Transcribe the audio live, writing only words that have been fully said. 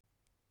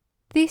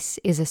This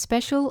is a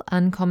special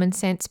Uncommon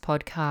Sense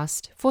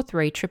podcast for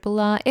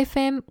 3RRR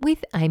FM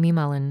with Amy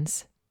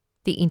Mullins.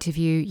 The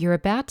interview you're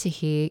about to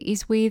hear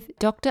is with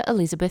Dr.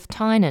 Elizabeth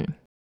Tynan.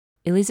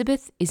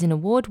 Elizabeth is an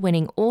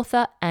award-winning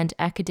author and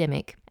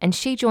academic, and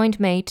she joined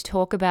me to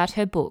talk about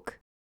her book,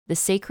 The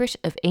Secret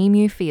of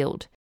Emu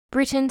Field,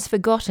 Britain's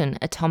Forgotten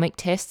Atomic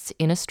Tests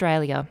in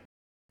Australia.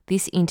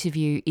 This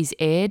interview is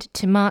aired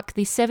to mark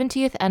the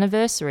 70th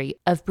anniversary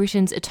of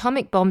Britain's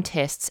atomic bomb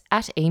tests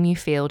at Emu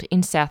Field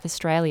in South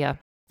Australia,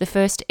 the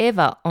first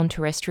ever on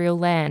terrestrial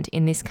land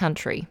in this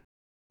country.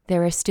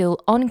 There are still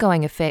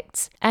ongoing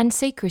effects and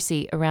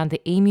secrecy around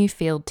the Emu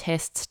Field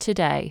tests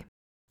today.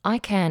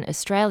 ICANN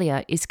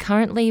Australia is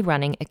currently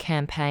running a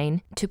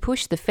campaign to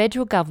push the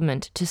federal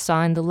government to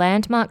sign the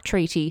landmark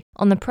treaty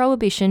on the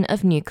prohibition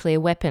of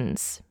nuclear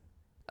weapons.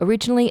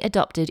 Originally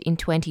adopted in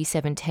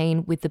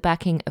 2017 with the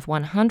backing of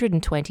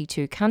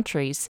 122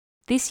 countries,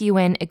 this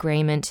UN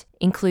agreement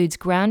includes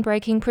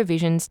groundbreaking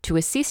provisions to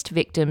assist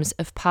victims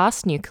of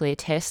past nuclear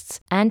tests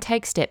and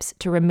take steps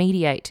to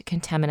remediate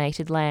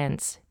contaminated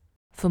lands.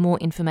 For more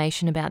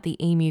information about the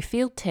Emu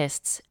Field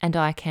tests and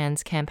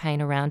ICANN's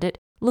campaign around it,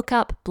 look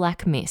up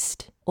Black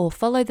Mist or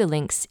follow the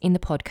links in the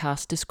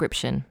podcast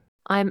description.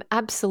 I'm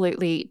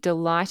absolutely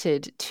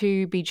delighted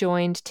to be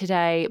joined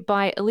today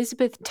by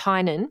Elizabeth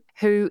Tynan,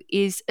 who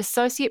is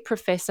Associate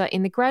Professor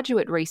in the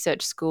Graduate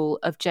Research School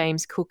of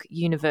James Cook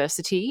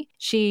University.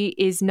 She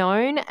is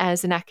known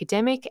as an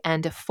academic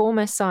and a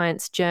former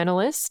science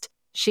journalist.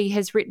 She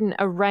has written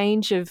a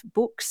range of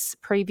books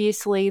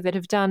previously that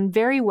have done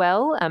very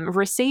well,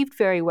 received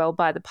very well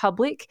by the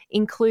public,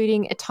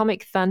 including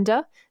Atomic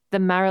Thunder, The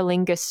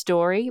Maralinga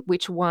Story,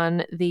 which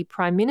won the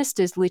Prime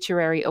Minister's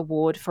Literary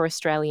Award for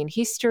Australian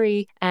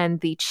History and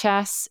the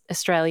Chas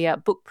Australia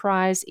Book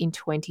Prize in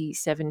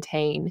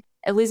 2017.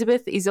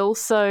 Elizabeth is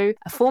also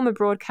a former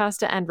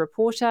broadcaster and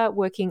reporter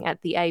working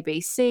at the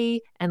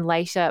ABC and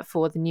later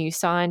for The New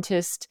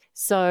Scientist.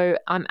 So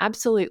I'm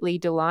absolutely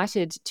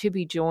delighted to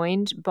be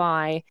joined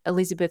by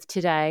Elizabeth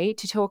today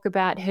to talk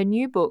about her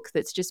new book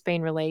that's just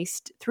been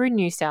released through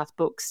New South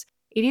Books.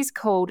 It is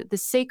called The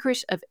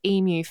Secret of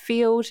Emu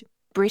Field,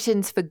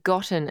 Britain's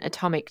Forgotten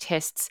Atomic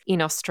Tests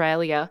in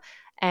Australia.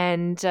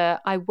 And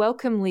I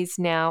welcome Liz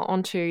now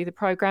onto the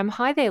program.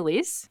 Hi there,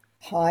 Liz.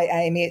 Hi,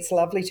 Amy. It's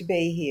lovely to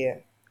be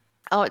here.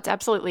 Oh, it's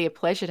absolutely a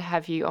pleasure to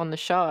have you on the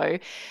show.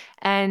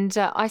 And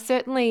I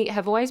certainly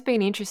have always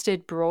been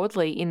interested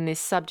broadly in this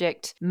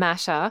subject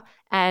matter.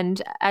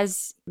 And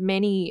as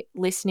many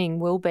listening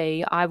will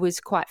be, I was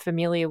quite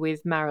familiar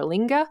with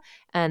Maralinga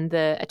and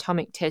the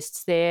atomic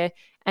tests there,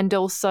 and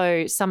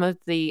also some of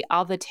the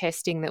other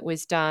testing that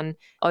was done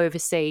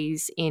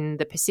overseas in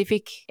the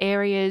Pacific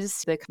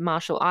areas, the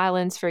Marshall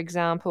Islands, for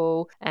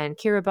example, and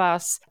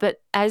Kiribati. But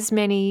as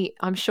many,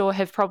 I'm sure,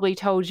 have probably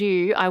told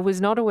you, I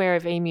was not aware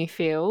of Emu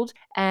Field.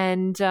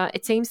 And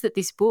it seems that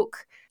this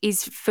book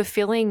is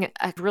fulfilling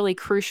a really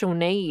crucial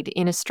need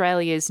in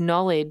Australia's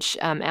knowledge,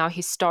 our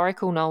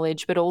historical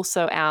knowledge, but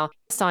also our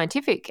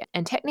scientific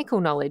and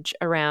technical knowledge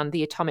around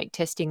the atomic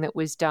testing that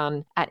was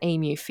done at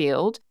Emu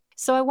Field.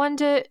 So I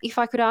wonder if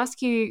I could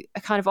ask you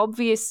a kind of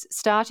obvious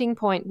starting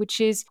point,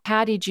 which is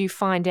how did you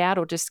find out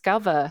or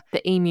discover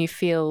the Emu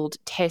Field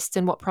test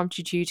and what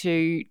prompted you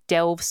to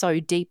delve so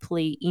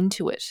deeply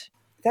into it?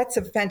 That's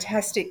a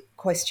fantastic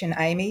question,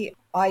 Amy.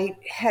 I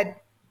had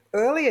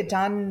earlier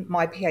done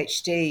my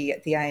PhD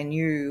at the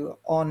ANU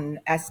on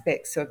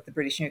aspects of the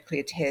British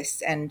nuclear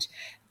tests and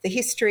the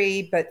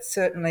history, but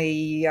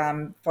certainly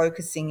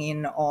focusing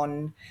in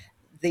on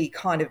the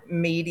kind of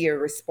media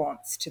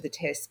response to the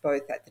tests,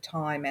 both at the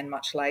time and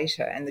much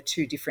later, and the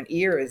two different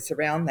eras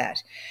around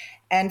that.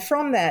 And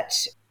from that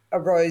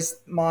arose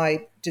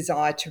my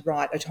desire to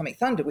write Atomic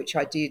Thunder, which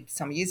I did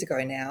some years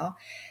ago now.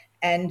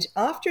 And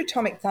after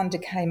Atomic Thunder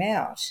came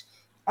out,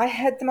 I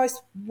had the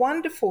most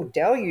wonderful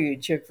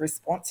deluge of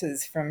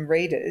responses from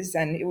readers,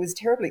 and it was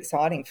terribly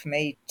exciting for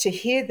me to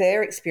hear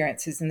their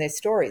experiences and their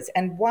stories.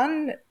 And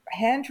one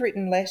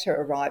handwritten letter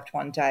arrived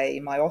one day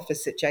in my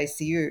office at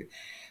JCU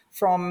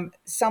from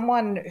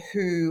someone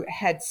who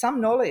had some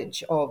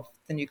knowledge of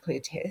the nuclear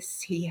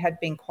tests. He had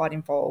been quite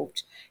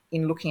involved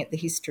in looking at the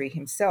history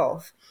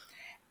himself.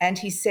 And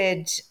he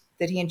said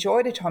that he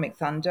enjoyed Atomic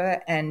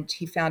Thunder and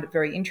he found it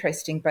very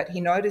interesting, but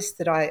he noticed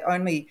that I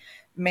only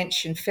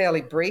mentioned fairly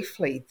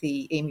briefly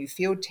the Emu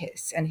Field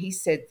tests. And he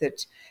said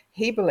that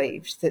he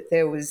believed that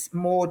there was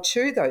more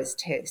to those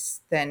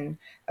tests than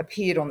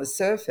appeared on the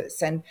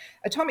surface. And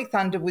Atomic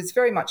Thunder was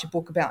very much a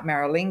book about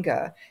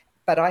Maralinga,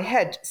 but I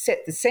had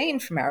set the scene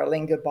for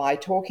Maralinga by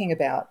talking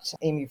about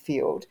Emu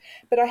Field,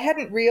 but I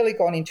hadn't really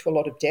gone into a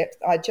lot of depth.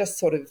 I just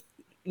sort of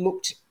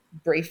looked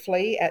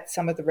briefly at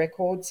some of the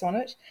records on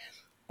it.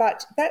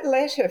 But that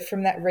letter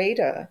from that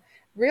reader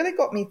really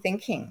got me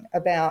thinking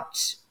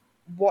about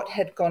what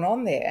had gone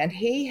on there. And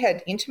he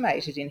had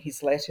intimated in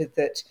his letter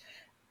that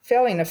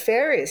fairly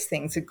nefarious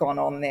things had gone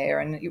on there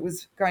and it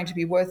was going to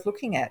be worth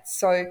looking at.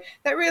 So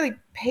that really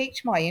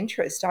piqued my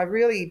interest. I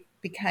really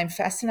became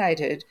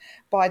fascinated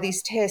by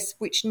these tests,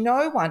 which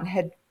no one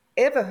had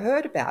ever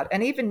heard about.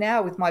 And even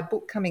now, with my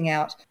book coming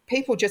out,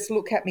 people just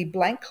look at me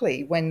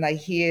blankly when they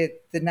hear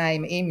the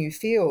name Emu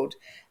Field.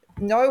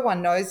 No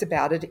one knows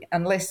about it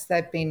unless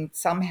they've been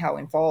somehow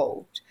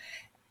involved.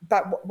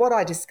 But what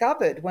I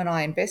discovered when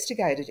I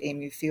investigated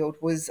Emu Field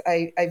was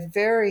a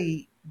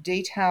very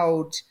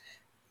detailed,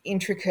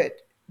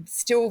 intricate,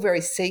 still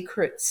very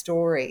secret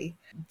story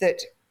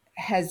that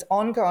has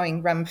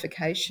ongoing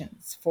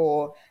ramifications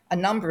for a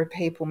number of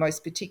people,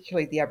 most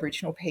particularly the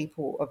Aboriginal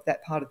people of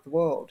that part of the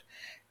world.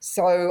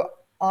 So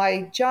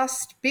I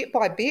just, bit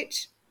by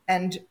bit,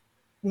 and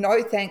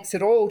no thanks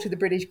at all to the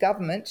British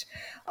government,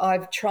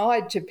 I've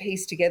tried to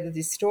piece together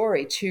this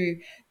story to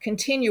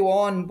continue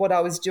on what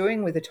I was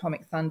doing with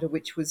Atomic Thunder,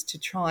 which was to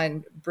try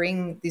and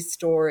bring this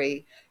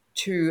story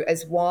to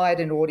as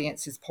wide an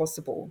audience as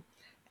possible.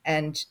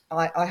 And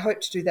I hope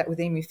to do that with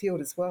Emu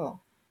Field as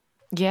well.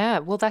 Yeah,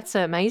 well, that's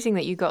amazing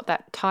that you got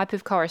that type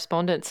of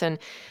correspondence, and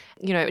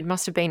it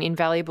must have been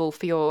invaluable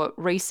for your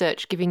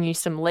research, giving you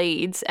some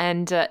leads.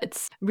 And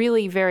it's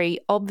really very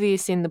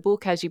obvious in the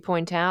book, as you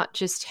point out,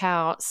 just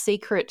how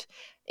secret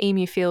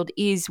Emu Field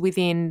is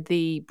within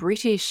the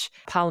British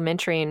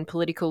parliamentary and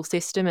political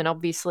system, and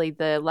obviously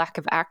the lack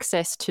of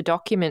access to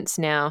documents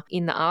now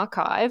in the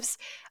archives.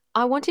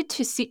 I wanted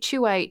to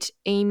situate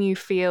Emu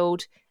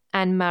Field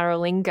and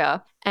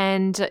Maralinga.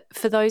 And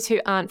for those who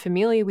aren't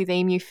familiar with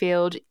Emu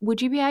Field,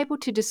 would you be able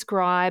to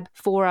describe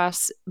for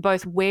us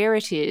both where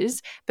it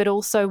is, but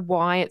also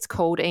why it's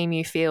called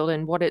Emu Field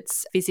and what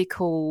its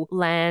physical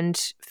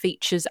land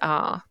features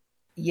are?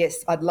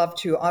 Yes, I'd love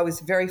to. I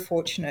was very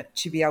fortunate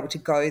to be able to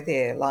go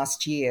there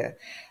last year.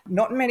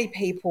 Not many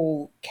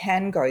people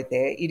can go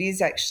there. It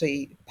is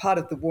actually part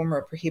of the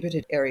Woomera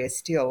prohibited area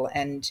still,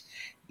 and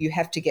you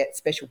have to get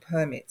special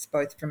permits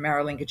both from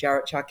Maralinga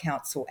Jarrajar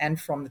Council and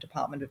from the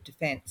Department of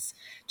Defence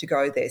to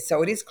go there.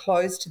 So it is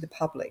closed to the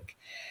public.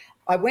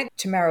 I went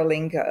to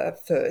Maralinga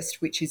first,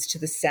 which is to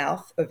the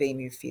south of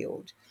Emu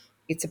Field.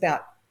 It's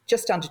about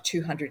just under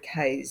 200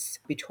 k's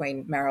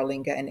between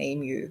Maralinga and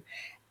Emu.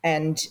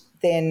 And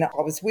then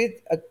I was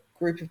with a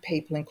group of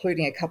people,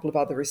 including a couple of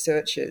other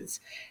researchers,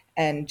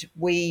 and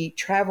we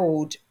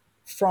travelled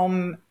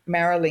from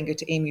Maralinga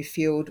to Emu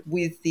Field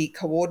with the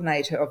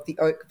coordinator of the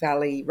Oak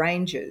Valley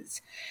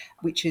Rangers,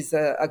 which is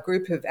a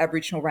group of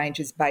Aboriginal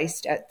rangers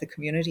based at the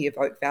community of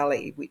Oak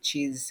Valley, which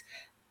is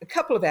a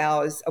couple of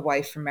hours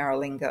away from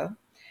Maralinga.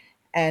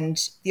 And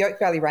the Oak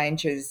Valley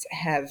Rangers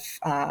have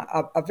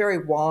a very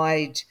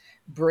wide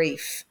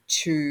brief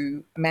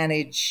to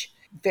manage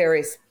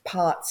various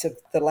parts of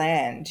the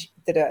land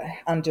that are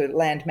under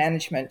land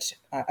management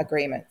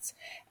agreements.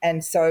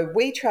 And so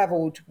we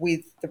travelled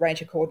with the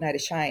ranger coordinator,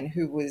 Shane,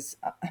 who was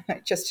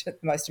just the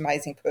most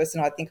amazing person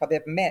I think I've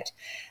ever met,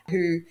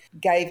 who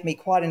gave me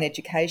quite an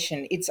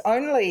education. It's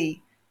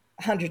only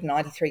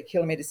 193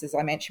 kilometres, as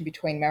I mentioned,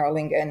 between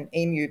Maralinga and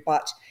Emu,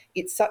 but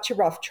it's such a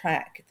rough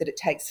track that it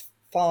takes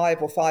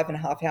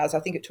 5.5 hours. I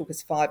think it took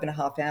us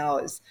 5.5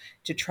 hours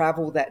to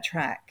travel that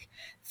track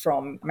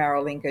from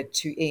Maralinga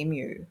to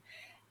Emu.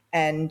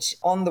 And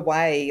on the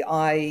way,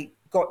 I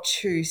got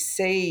to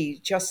see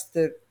just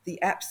the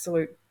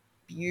absolute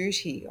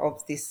beauty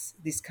of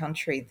this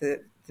country,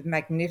 the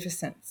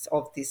magnificence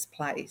of this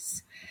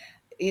place.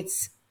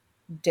 It's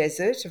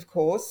desert, of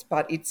course,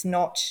 but it's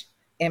not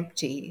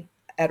empty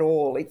at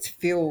all. It's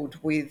filled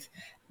with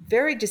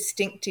very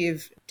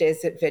distinctive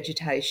desert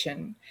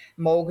vegetation,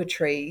 mulga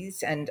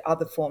trees and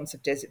other forms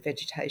of desert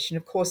vegetation.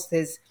 Of course,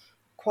 there's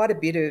quite a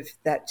bit of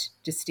that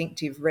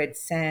distinctive red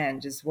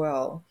sand as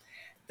well.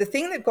 The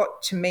thing that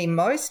got to me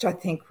most, I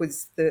think,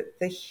 was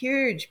the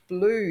huge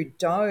blue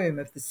dome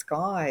of the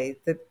sky.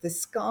 The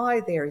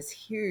sky there is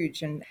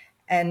huge,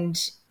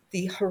 and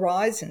the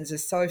horizons are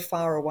so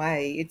far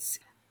away.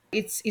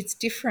 It's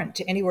different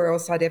to anywhere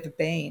else I'd ever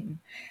been.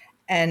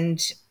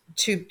 And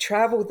to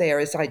travel there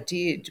as I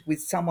did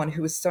with someone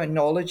who was so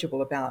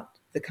knowledgeable about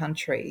the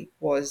country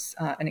was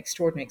an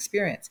extraordinary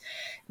experience.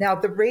 Now,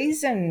 the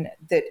reason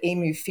that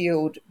Emu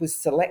Field was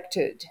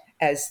selected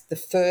as the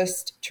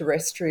first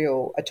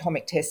terrestrial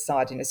atomic test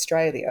site in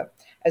Australia,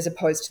 as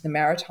opposed to the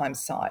maritime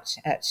site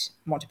at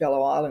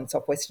Montebello Islands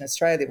off Western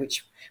Australia,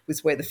 which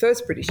was where the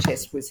first British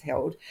test was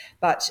held,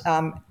 but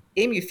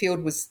Emu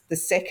Field was the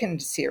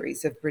second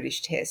series of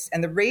British tests.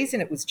 And the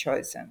reason it was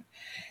chosen,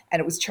 and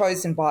it was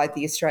chosen by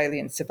the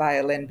Australian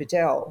surveyor Len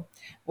Bedell,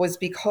 was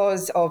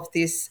because of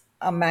this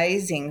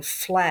amazing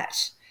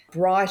flat,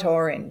 bright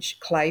orange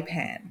clay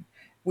pan,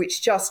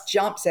 which just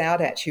jumps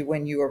out at you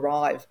when you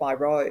arrive by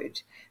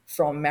road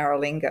from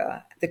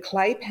Maralinga. The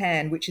clay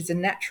pan, which is a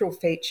natural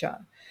feature,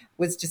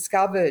 was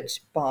discovered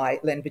by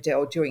Len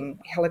Bedell doing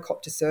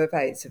helicopter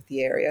surveys of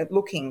the area,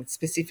 looking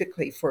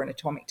specifically for an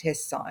atomic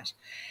test site.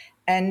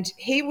 And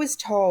he was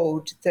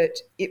told that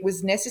it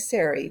was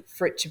necessary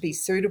for it to be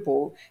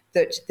suitable,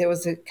 that there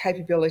was a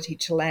capability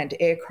to land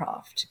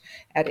aircraft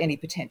at any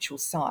potential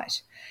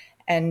site.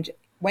 And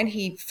when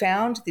he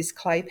found this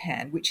clay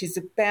pan, which is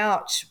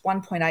about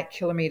 1.8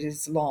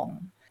 kilometres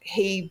long,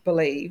 he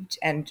believed,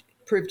 and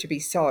proved to be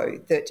so,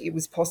 that it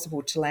was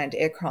possible to land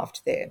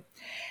aircraft there.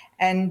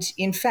 And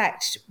in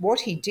fact,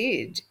 what he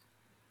did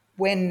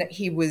when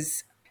he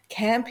was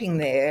camping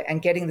there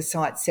and getting the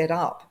site set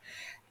up,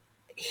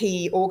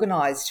 he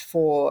organised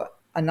for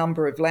a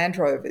number of Land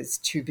Rovers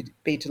to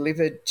be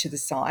delivered to the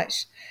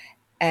site,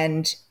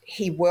 and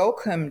he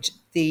welcomed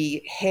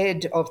the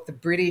head of the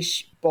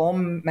British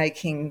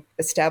bomb-making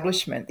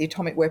establishment, the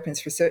Atomic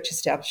Weapons Research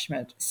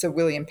Establishment, Sir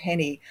William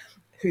Penny,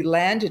 who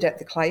landed at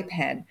the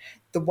Claypan.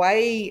 The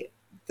way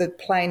the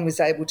plane was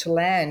able to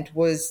land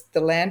was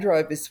the Land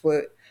Rovers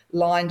were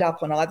lined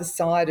up on either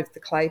side of the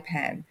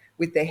Claypan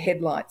with their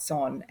headlights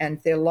on,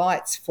 and their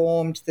lights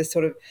formed the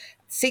sort of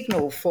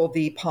signal for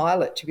the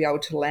pilot to be able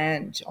to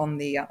land on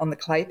the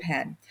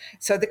Claypan.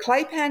 So the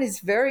Claypan is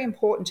very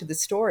important to the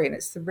story, and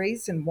it's the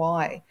reason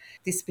why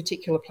this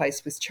particular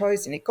place was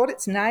chosen. It got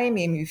its name,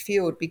 Emu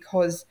Field,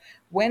 because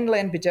when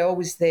Len Bedell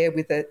was there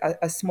with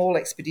a small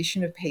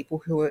expedition of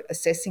people who were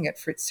assessing it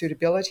for its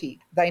suitability,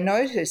 they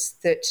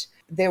noticed that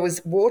there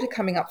was water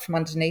coming up from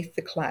underneath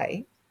the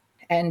clay,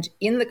 and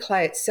in the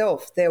clay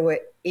itself there were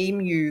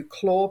emu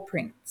claw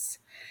prints.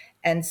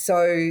 And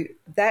so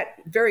that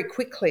very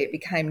quickly it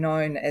became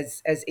known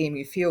as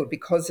Emu Field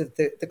because of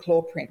the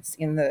claw prints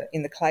in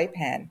the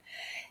Claypan.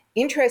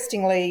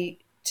 Interestingly,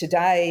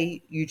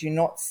 today you do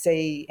not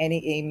see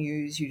any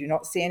emus, you do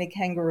not see any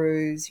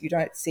kangaroos, you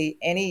don't see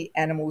any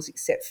animals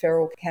except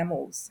feral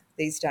camels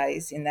these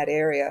days in that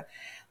area.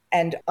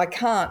 And I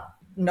can't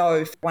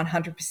know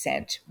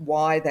 100%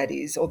 why that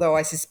is, although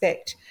I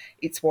suspect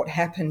it's what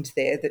happened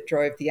there that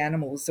drove the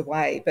animals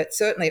away. But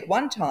certainly at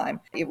one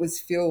time it was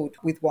filled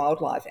with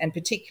wildlife, and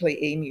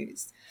particularly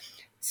emus.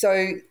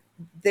 So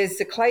there's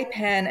the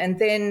Claypan, and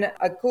then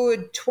a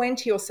good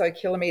 20 or so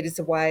kilometres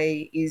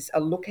away is a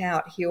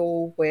lookout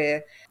hill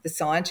where the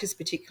scientists,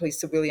 particularly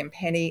Sir William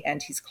Penny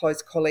and his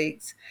close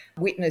colleagues,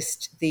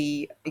 witnessed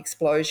the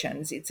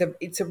explosions. It's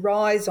a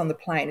rise on the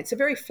plain. It's a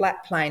very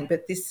flat plain,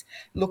 but this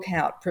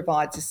lookout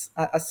provides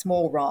a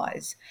small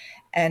rise.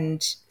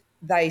 And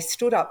they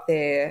stood up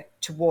there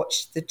to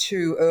watch the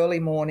two early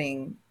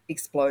morning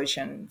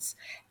explosions,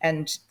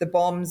 and the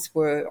bombs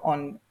were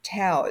on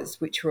towers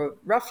which were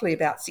roughly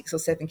about 6 or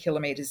 7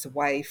 kilometres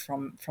away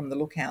from the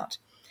lookout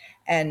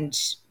and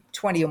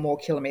 20 or more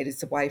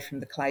kilometres away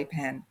from the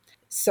Claypan.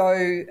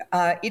 So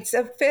it's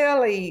a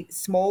fairly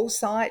small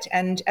site,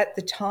 and at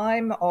the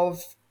time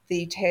of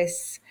the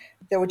tests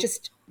there were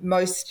just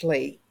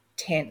mostly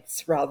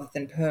tents rather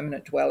than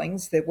permanent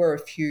dwellings. There were a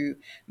few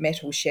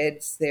metal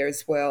sheds there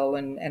as well,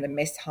 and a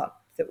mess hut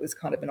that was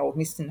kind of an old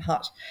Nissan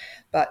hut.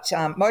 But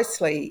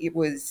mostly it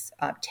was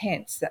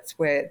tents. That's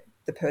where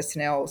the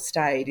personnel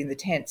stayed, in the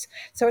tents.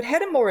 So it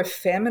had a more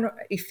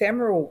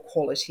ephemeral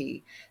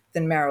quality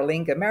than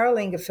Maralinga.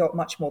 Maralinga felt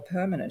much more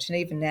permanent, and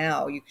even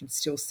now you can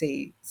still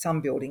see some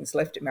buildings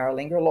left at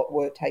Maralinga. A lot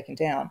were taken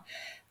down.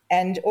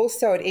 And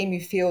also at Emu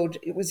Field,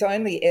 it was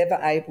only ever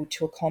able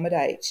to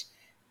accommodate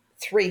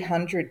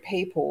 300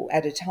 people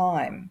at a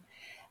time.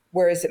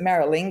 Whereas at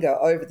Maralinga,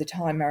 over the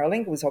time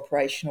Maralinga was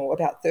operational,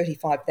 about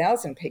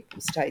 35,000 people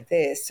stayed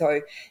there.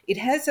 So it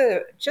has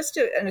an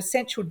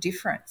essential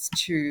difference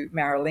to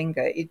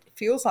Maralinga. It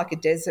feels like a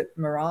desert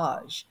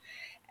mirage.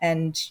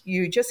 And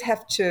you just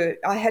have to,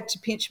 I had to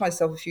pinch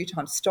myself a few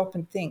times, stop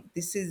and think,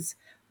 this is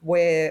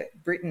where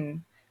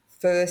Britain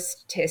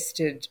first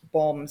tested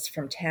bombs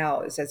from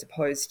towers as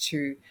opposed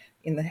to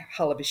in the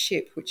hull of a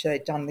ship, which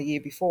they'd done the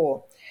year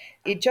before.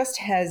 It just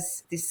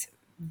has this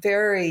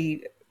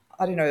very,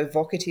 I don't know,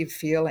 evocative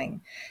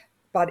feeling,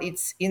 but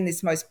it's in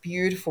this most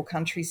beautiful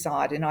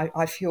countryside, and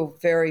I feel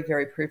very,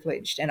 very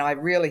privileged. And I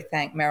really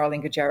thank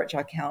Maralinga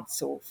Jarratjai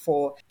Council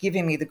for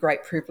giving me the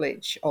great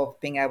privilege of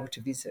being able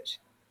to visit.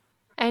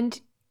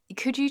 And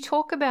could you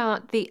talk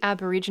about the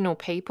Aboriginal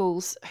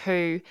peoples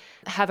who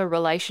have a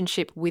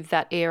relationship with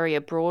that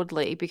area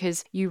broadly?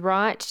 Because you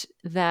write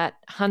that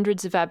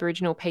hundreds of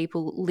Aboriginal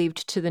people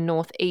lived to the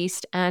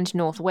northeast and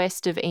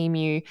northwest of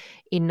Emu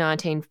in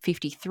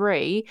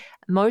 1953,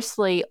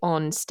 mostly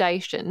on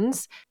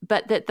stations,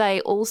 but that they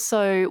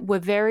also were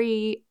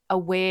very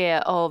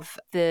aware of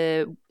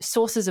the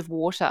sources of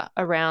water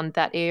around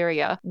that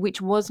area,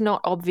 which was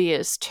not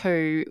obvious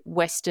to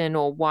Western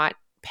or white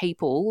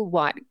people,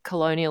 white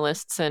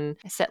colonialists and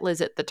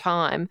settlers at the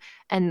time,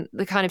 and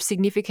the kind of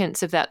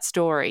significance of that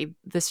story,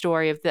 the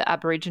story of the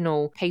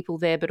Aboriginal people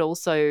there, but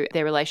also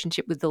their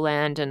relationship with the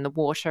land and the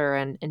water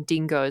and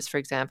dingoes, for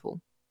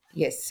example.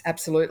 Yes,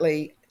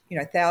 absolutely. You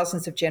know,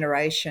 thousands of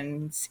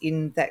generations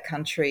in that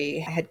country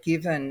had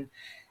given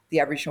the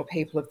Aboriginal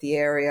people of the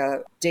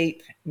area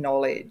deep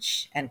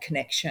knowledge and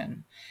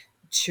connection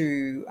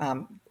to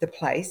the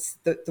place.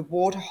 The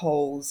water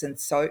holes and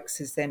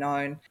soaks, as they're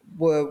known,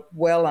 were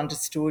well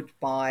understood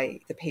by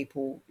the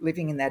people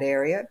living in that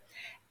area.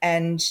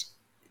 And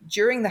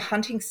during the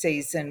hunting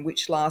season,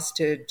 which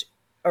lasted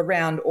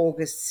around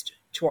August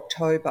to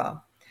October,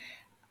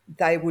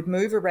 they would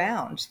move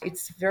around.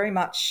 It's very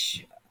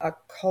much a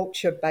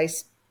culture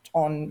based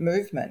on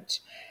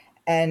movement.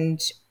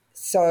 And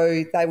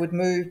so they would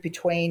move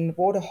between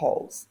water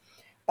holes.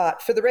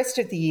 But for the rest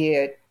of the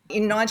year,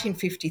 in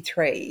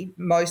 1953,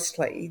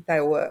 mostly they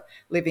were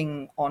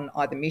living on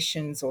either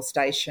missions or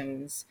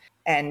stations,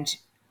 and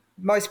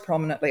most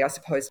prominently, I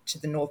suppose, to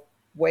the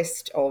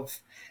northwest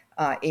of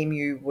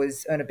Emu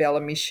was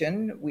Ernabella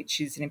Mission, which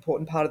is an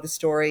important part of the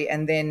story,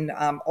 and then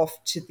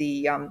off to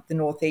the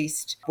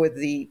northeast were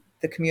the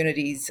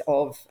communities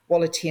of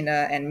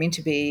Wallatina and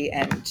Mintabee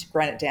and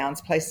Granite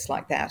Downs, places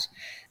like that,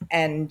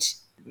 and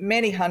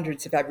many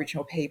hundreds of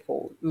Aboriginal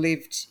people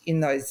lived in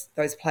those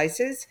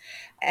places,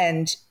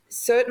 and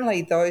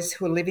certainly those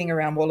who were living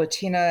around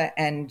Wallatina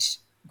and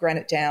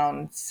Granite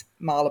Downs,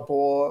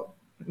 Marlborough,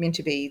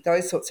 Mintabee,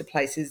 those sorts of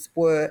places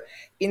were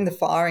in the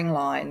firing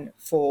line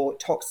for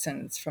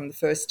toxins from the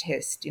first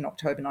test in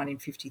October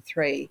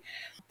 1953.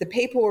 The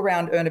people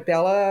around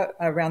Ernabella,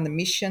 around the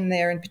mission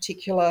there in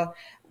particular,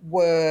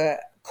 were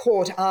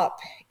caught up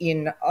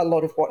in a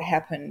lot of what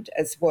happened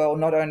as well,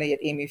 not only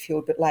at Emu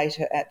Field but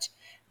later at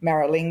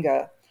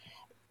Maralinga.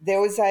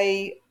 There was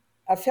a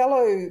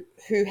fellow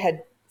who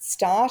had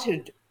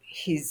started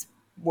his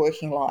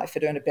working life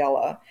at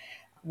Ernabella,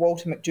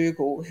 Walter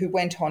McDougall, who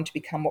went on to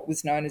become what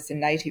was known as a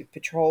Native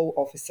Patrol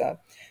Officer,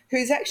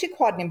 who's actually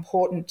quite an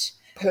important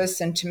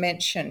person to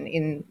mention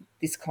in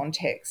this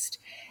context.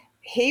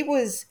 He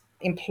was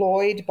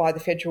employed by the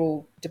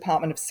Federal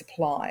Department of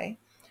Supply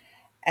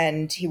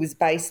and he was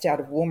based out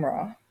of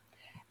Woomera,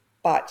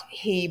 but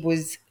he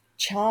was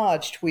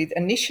charged with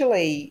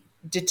initially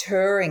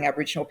deterring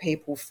Aboriginal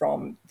people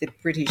from the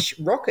British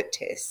rocket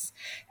tests.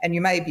 And you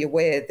may be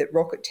aware that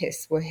rocket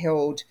tests were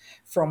held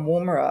from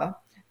Woomera,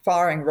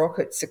 firing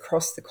rockets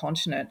across the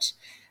continent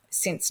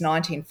since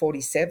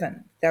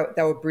 1947.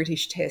 They were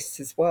British tests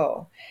as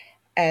well.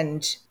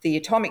 And the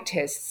atomic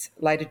tests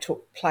later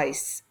took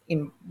place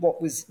in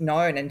what was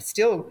known and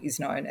still is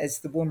known as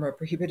the Woomera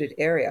Prohibited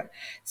Area.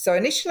 So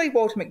initially,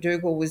 Walter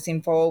McDougall was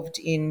involved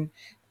in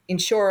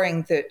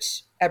ensuring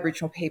that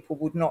Aboriginal people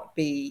would not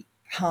be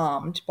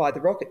harmed by the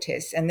rocket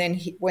tests. And then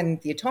when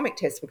the atomic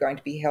tests were going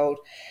to be held,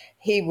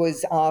 he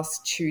was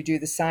asked to do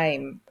the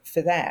same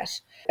for that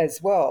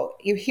as well.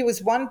 He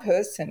was one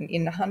person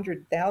in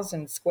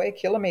 100,000 square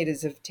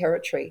kilometres of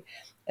territory.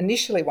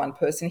 Initially one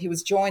person. He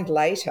was joined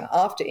later,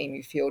 after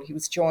Emu Field, he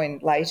was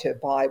joined later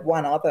by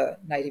one other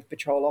Native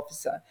Patrol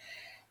officer.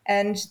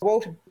 And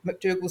Walter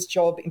McDougall's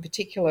job in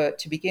particular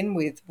to begin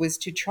with was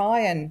to try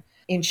and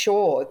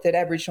ensure that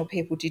Aboriginal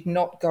people did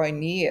not go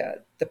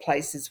near the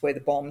places where the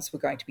bombs were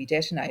going to be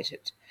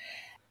detonated.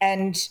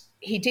 And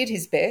he did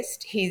his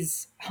best.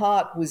 His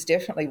heart was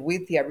definitely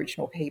with the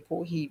Aboriginal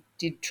people. He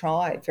did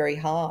try very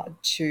hard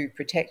to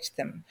protect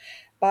them.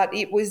 But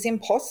it was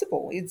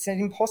impossible. It's an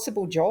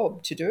impossible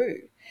job to do.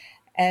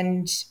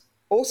 And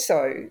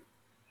also,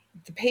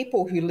 the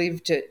people who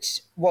lived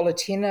at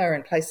Wallatina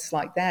and places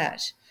like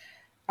that,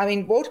 I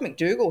mean, Walter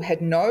McDougall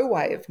had no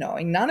way of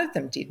knowing, none of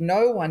them did,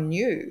 no one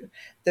knew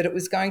that it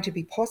was going to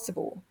be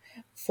possible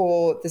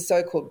for the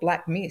so-called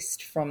black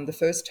mist from the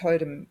first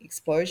totem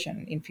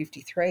explosion in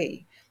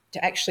 53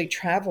 to actually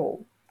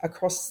travel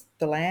across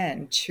the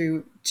land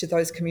to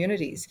those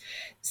communities.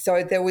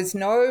 So there was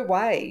no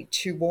way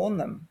to warn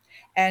them.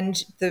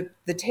 And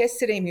the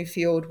tests at Emu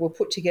Field were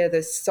put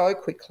together so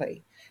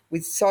quickly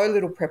with so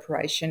little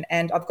preparation.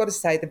 And I've got to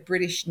say, the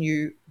British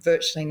knew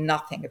virtually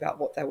nothing about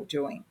what they were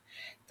doing.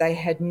 They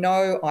had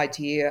no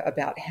idea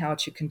about how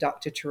to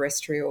conduct a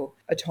terrestrial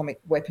atomic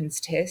weapons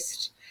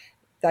test.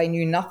 They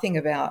knew nothing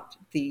about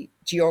the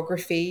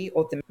geography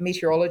or the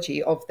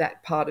meteorology of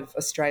that part of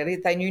Australia.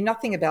 They knew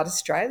nothing about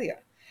Australia.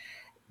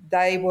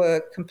 They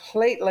were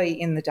completely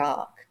in the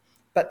dark,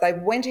 but they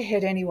went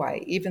ahead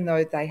anyway, even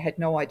though they had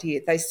no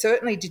idea. They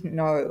certainly didn't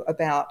know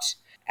about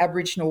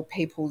Aboriginal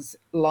people's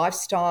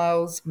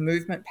lifestyles,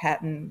 movement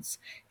patterns,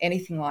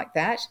 anything like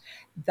that.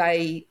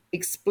 They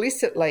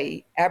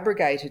explicitly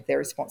abrogated their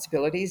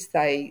responsibilities.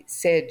 They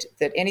said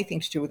that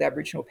anything to do with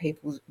Aboriginal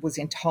people was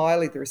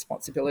entirely the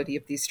responsibility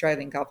of the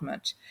Australian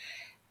government.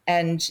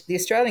 And the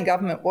Australian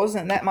government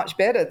wasn't that much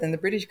better than the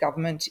British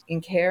government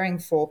in caring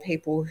for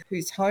people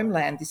whose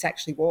homeland this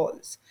actually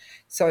was.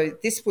 So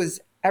this was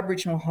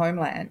Aboriginal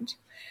homeland.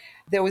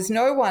 There was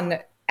no one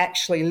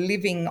actually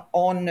living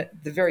on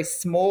the very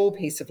small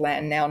piece of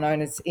land now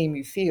known as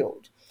Emu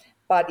Field,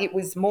 but it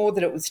was more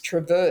that it was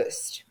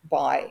traversed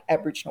by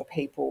Aboriginal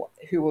people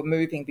who were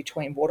moving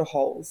between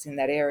waterholes in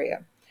that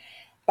area.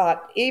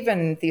 But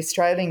even the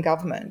Australian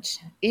government,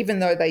 even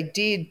though they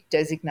did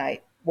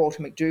designate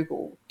Walter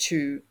McDougall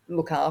to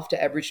look after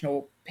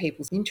Aboriginal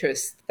people's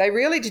interests, they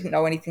really didn't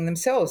know anything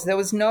themselves. There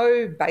was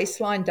no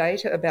baseline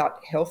data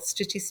about health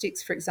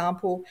statistics, for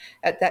example.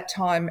 At that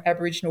time,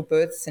 Aboriginal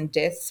births and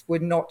deaths were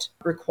not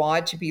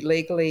required to be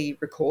legally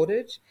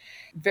recorded.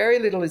 Very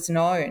little is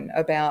known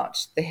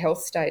about the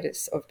health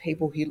status of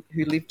people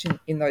who lived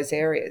in those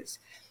areas.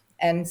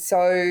 And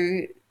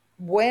so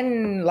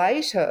when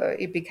later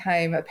it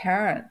became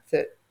apparent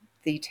that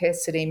the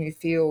tests at Emu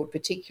Field,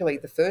 particularly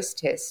the first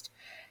test,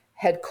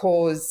 had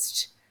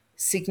caused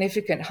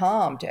significant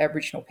harm to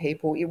Aboriginal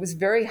people, it was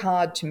very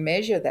hard to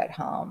measure that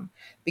harm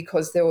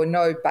because there were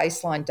no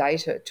baseline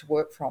data to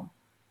work from.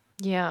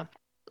 Yeah.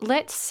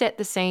 Let's set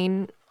the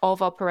scene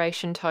of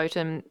Operation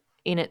Totem.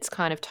 in its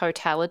kind of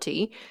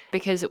totality,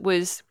 because it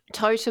was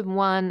Totem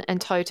 1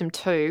 and Totem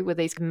 2 were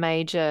these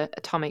major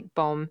atomic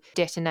bomb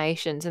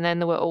detonations. And then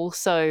there were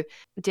also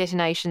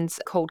detonations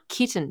called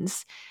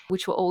kittens,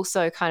 which were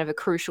also kind of a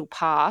crucial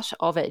part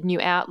of it. And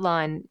you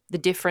outline the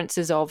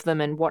differences of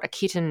them and what a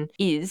kitten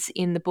is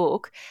in the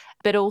book.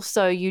 But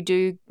also you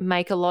do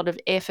make a lot of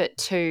effort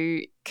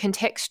to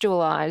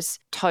contextualize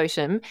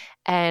Totem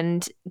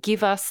and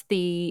give us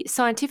the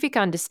scientific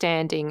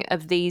understanding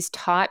of these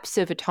types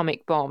of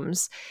atomic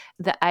bombs,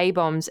 the A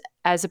bombs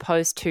as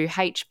opposed to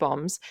H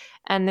bombs.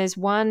 And there's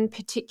one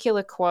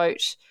particular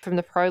quote from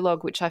the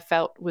prologue which I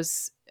felt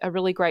was a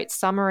really great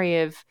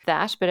summary of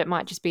that, but it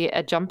might just be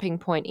a jumping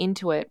point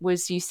into it,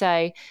 was you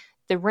say,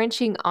 "The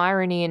wrenching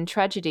irony and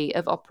tragedy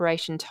of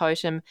Operation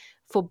Totem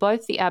for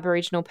both the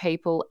Aboriginal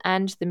people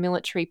and the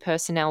military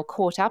personnel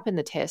caught up in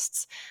the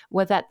tests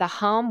were that the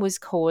harm was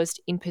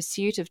caused in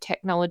pursuit of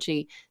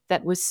technology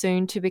that was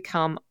soon to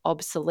become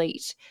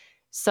obsolete."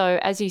 So,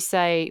 as you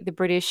say, the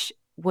British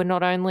were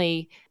not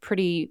only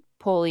pretty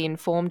poorly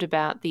informed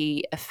about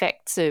the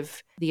effects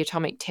of the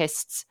atomic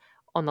tests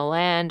on the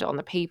land, on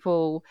the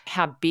people,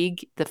 how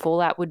big the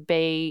fallout would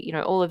be,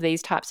 all of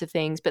these types of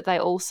things. But they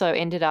also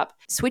ended up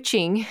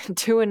switching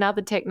to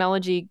another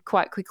technology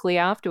quite quickly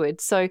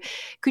afterwards. So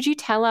could you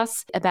tell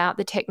us about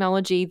the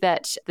technology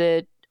that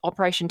the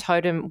Operation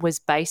Totem was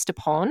based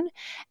upon,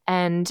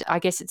 and I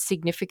guess its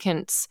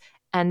significance,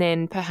 and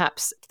then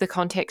perhaps the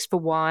context for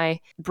why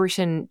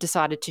Britain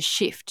decided to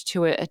shift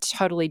to a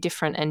totally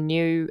different and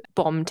new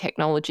bomb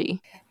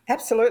technology?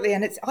 Absolutely,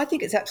 and I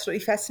think it's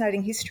absolutely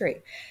fascinating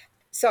history.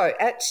 So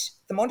at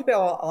the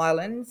Montebello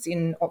Islands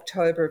in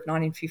October of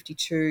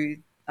 1952,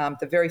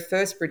 the very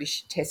first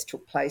British test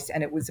took place,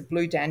 and it was a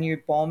Blue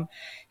Danube bomb.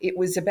 It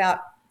was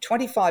about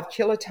 25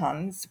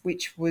 kilotons,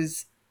 which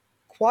was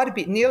quite a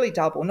bit, nearly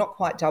double, not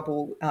quite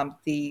double,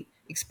 the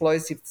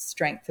explosive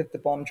strength of the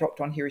bomb dropped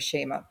on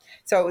Hiroshima.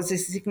 So it was a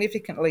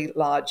significantly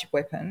large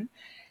weapon,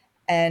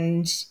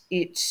 and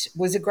it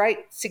was a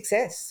great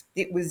success.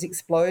 It was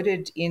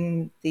exploded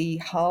in the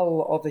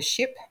hull of a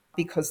ship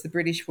because the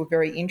British were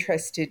very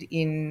interested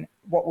in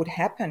what would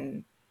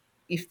happen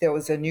if there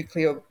was a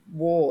nuclear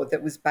war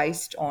that was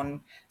based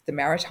on the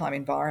maritime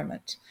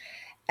environment.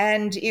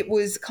 And it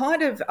was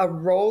kind of a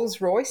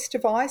Rolls-Royce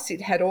device.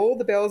 It had all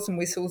the bells and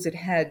whistles. It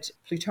had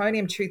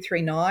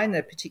plutonium-239,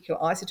 a particular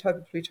isotope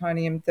of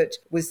plutonium that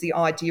was the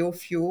ideal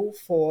fuel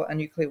for a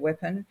nuclear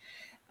weapon.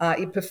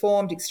 It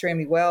performed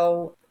extremely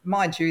well.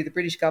 Mind you, the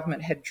British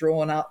government had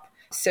drawn up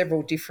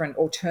several different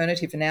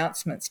alternative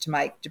announcements to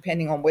make,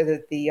 depending on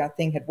whether the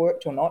thing had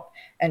worked or not,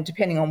 and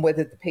depending on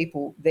whether the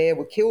people there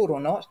were killed or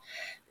not.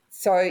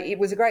 So it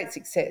was a great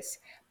success.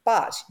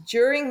 But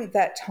during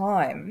that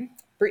time,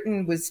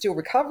 Britain was still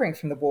recovering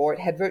from the war. It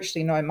had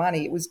virtually no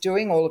money. It was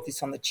doing all of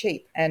this on the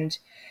cheap. And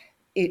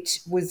it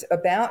was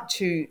about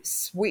to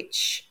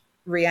switch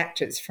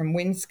reactors from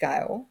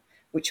Windscale,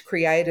 which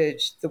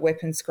created the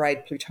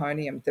weapons-grade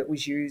plutonium that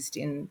was used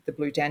in the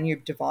Blue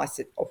Danube device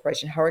at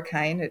Operation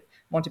Hurricane at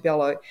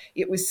Montebello.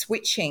 It was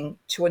switching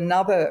to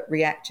another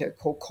reactor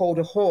called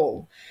Calder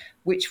Hall,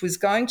 which was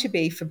going to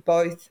be for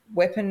both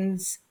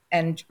weapons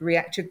and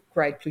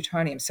reactor-grade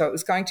plutonium. So it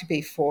was going to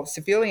be for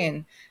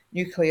civilian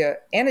nuclear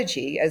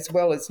energy as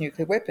well as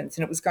nuclear weapons,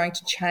 and it was going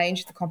to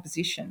change the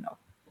composition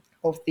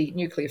of the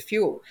nuclear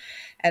fuel.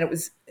 And it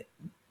was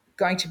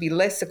going to be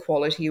lesser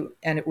quality,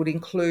 and it would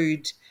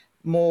include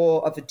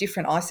more of a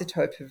different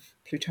isotope of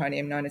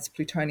plutonium known as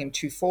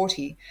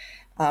plutonium-240,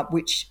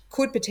 which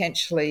could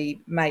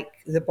potentially make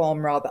the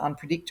bomb rather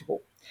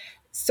unpredictable.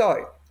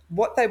 So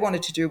what they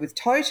wanted to do with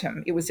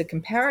Totem, it was a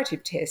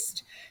comparative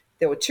test.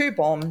 There were two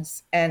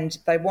bombs, and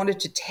they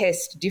wanted to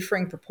test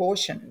differing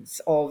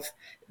proportions of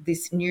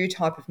this new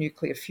type of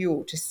nuclear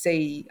fuel to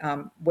see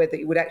whether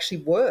it would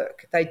actually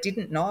work. They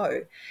didn't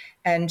know.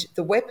 And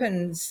the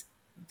weapons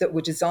that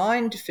were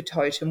designed for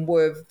Totem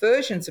were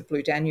versions of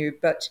Blue Danube,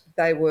 but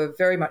they were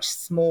very much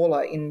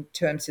smaller in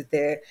terms of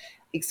their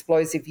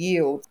explosive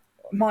yield.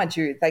 Mind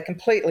you, they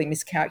completely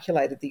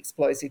miscalculated the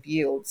explosive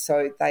yield,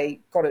 so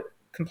they got it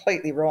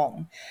completely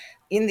wrong.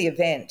 In the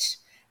event,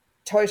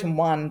 Totem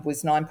 1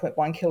 was 9.1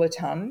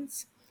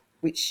 kilotons,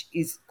 which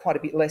is quite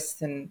a bit less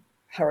than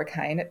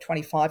Hurricane at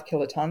 25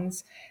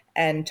 kilotons,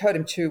 and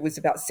Totem 2 was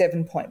about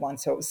 7.1,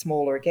 so it was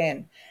smaller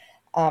again.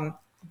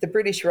 The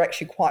British were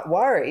actually quite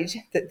worried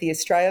that the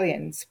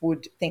Australians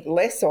would think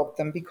less of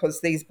them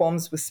because these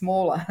bombs were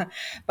smaller,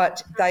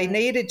 but they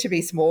needed to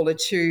be smaller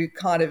to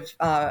kind of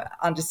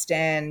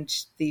understand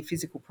the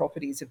physical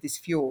properties of this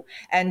fuel.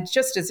 And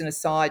just as an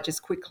aside,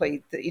 just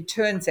quickly, it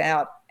turns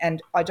out,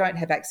 and I don't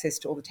have access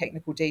to all the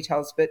technical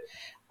details, but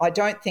I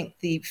don't think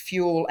the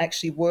fuel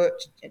actually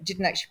worked,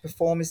 didn't actually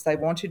perform as they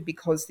wanted,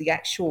 because the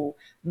actual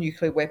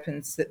nuclear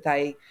weapons that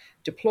they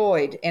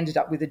deployed ended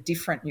up with a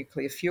different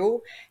nuclear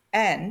fuel.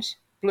 And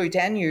Blue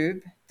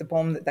Danube, the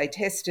bomb that they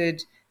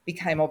tested,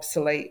 became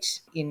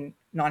obsolete in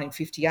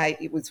 1958.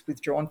 It was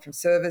withdrawn from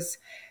service.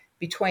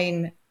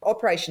 Between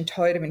Operation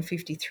Totem in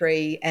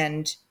 1953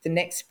 and the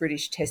next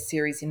British test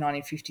series in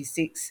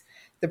 1956,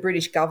 the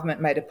British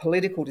government made a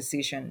political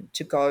decision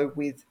to go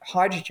with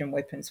hydrogen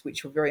weapons,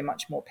 which were very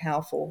much more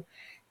powerful,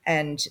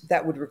 and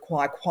that would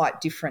require quite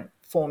different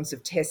forms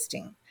of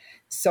testing.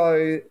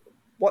 So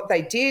what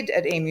they did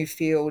at Emu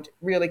Field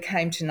really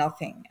came to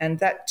nothing. And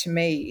that to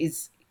me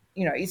is,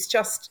 it's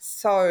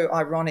just so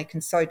ironic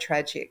and so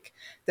tragic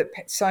that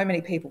so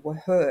many people were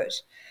hurt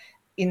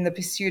in the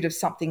pursuit of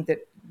something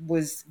that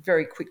was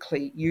very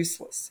quickly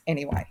useless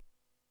anyway.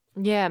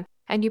 Yeah.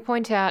 And you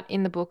point out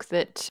in the book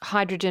that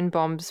hydrogen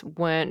bombs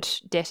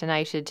weren't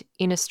detonated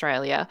in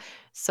Australia.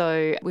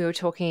 So we were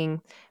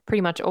talking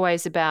pretty much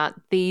always about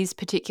these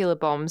particular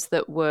bombs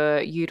that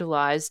were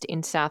utilised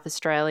in South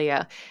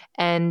Australia.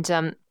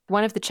 And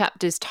one of the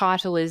chapters'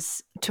 title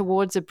is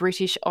Towards a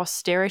British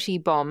Austerity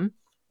Bomb,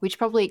 which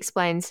probably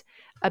explains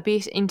a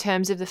bit in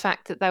terms of the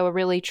fact that they were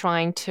really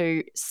trying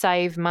to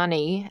save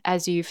money,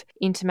 as you've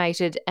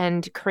intimated,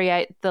 and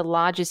create the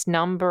largest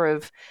number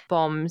of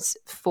bombs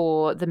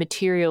for the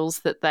materials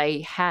that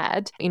they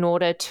had in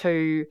order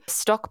to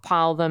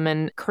stockpile them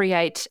and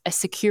create a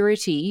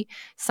security,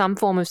 some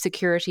form of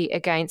security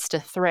against a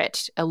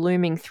threat, a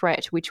looming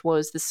threat, which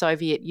was the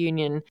Soviet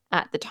Union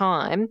at the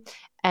time.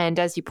 And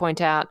as you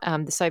point out,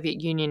 the Soviet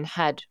Union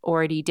had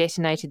already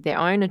detonated their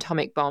own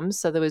atomic bombs.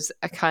 So there was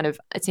a kind of,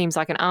 it seems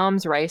like an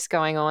arms race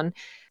going on,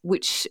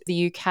 which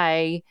the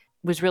UK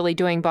was really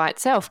doing by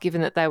itself, given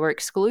that they were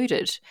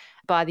excluded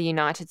by the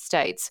United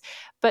States.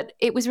 But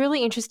it was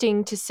really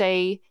interesting to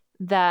see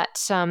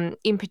that,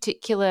 in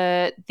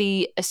particular,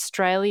 the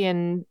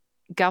Australian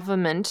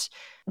government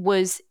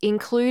was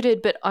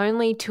included, but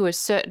only to a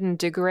certain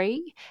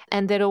degree,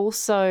 and that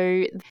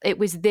also it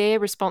was their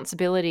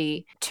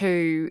responsibility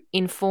to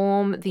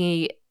inform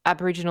the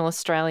Aboriginal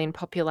Australian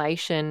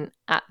population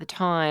at the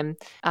time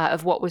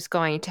of what was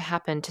going to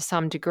happen to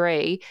some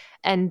degree,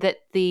 and that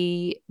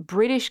the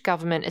British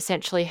government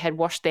essentially had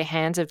washed their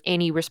hands of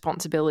any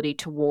responsibility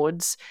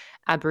towards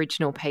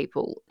Aboriginal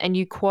people. And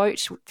you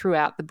quote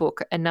throughout the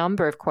book a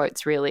number of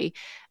quotes really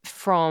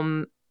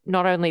from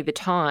not only the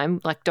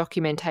time, like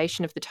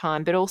documentation of the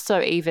time, but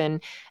also even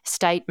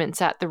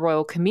statements at the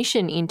Royal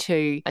Commission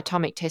into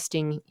atomic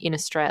testing in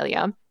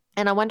Australia.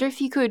 And I wonder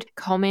if you could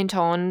comment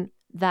on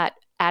that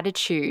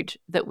attitude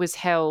that was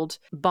held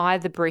by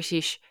the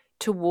British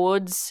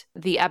towards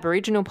the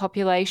Aboriginal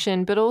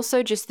population, but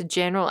also just the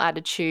general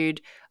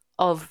attitude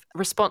of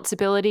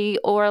responsibility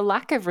or a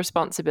lack of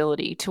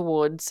responsibility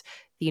towards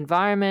the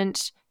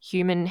environment,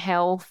 human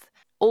health,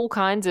 all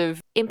kinds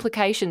of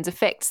implications,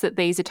 effects that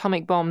these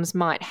atomic bombs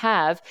might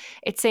have.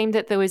 It seemed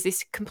that there was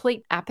this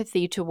complete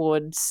apathy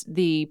towards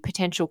the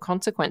potential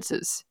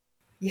consequences.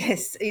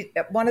 Yes,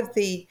 one of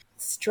the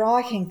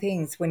striking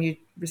things when you're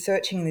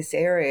researching this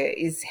area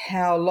is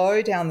how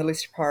low down the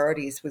list of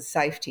priorities was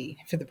safety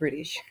for the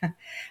British.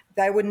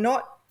 They were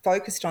not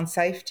focused on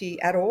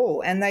safety at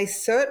all, and they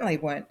certainly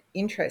weren't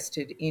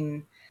interested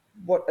in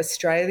what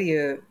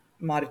Australia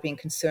might have been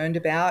concerned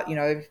about,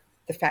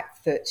 the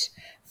fact that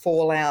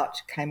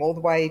fallout came all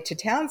the way to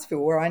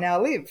Townsville, where I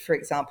now live, for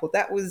example.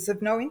 That was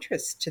of no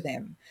interest to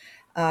them.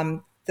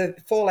 The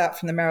fallout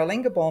from the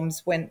Maralinga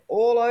bombs went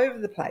all over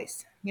the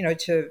place,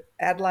 to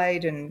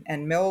Adelaide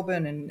and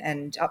Melbourne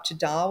and up to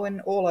Darwin,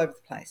 all over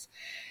the place.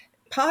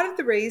 Part of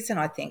the reason,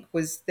 I think,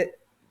 was that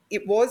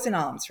it was an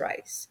arms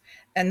race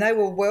and they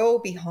were well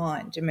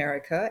behind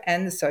America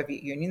and the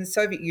Soviet Union. The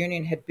Soviet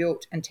Union had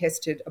built and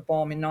tested a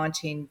bomb in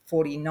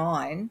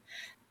 1949,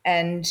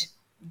 and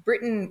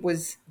Britain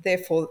was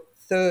therefore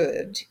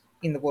third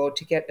in the world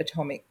to get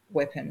atomic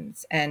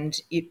weapons,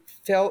 and it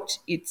felt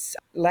its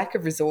lack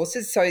of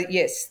resources. So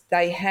yes,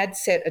 they had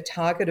set a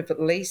target of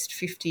at least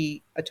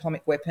 50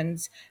 atomic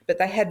weapons, but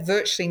they had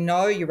virtually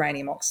no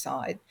uranium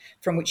oxide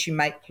from which you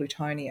make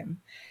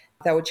plutonium.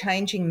 They were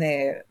changing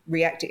their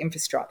reactor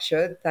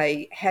infrastructure.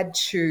 They had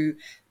to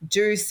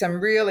do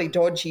some really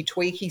dodgy,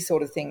 tweaky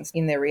sort of things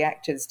in their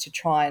reactors to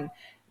try and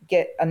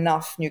get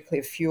enough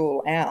nuclear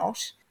fuel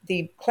out.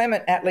 The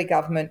Clement Attlee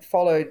government,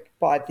 followed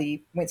by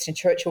the Winston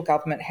Churchill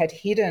government, had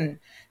hidden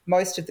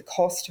most of the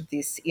cost of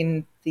this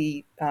in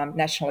the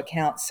national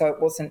accounts, so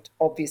it wasn't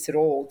obvious at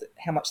all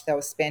how much they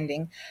were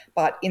spending.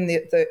 But in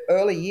the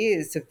early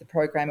years of the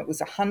program, it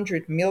was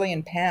 £100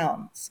 million.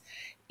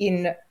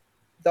 In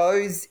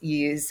those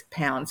years'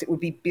 pounds, it would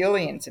be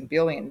billions and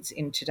billions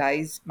in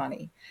today's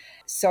money.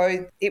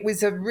 So it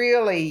was a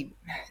really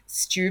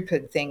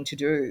stupid thing to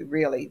do,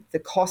 really. The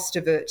cost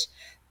of it,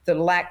 the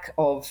lack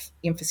of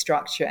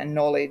infrastructure and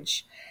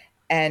knowledge,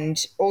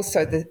 and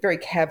also the very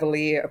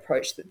cavalier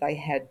approach that they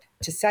had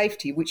to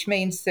safety, which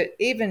means that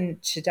even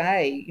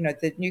today,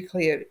 the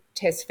Nuclear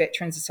Test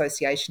Veterans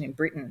Association in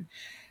Britain,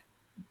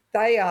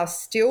 they are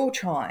still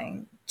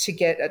trying to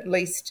get at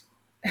least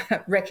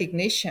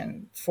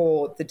recognition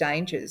for the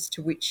dangers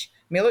to which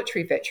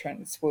military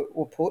veterans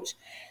were put.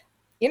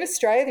 In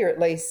Australia, at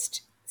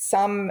least,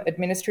 some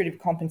administrative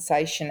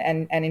compensation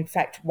and in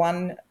fact,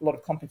 one lot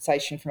of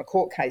compensation from a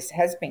court case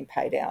has been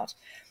paid out,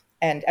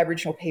 and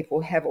Aboriginal people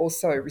have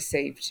also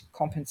received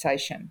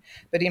compensation.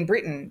 But in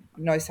Britain,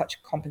 no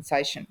such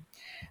compensation.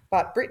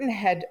 But Britain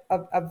had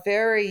a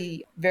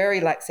very, very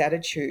lax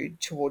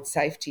attitude towards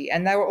safety.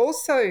 And they were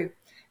also,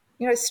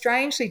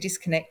 strangely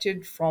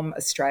disconnected from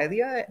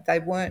Australia. They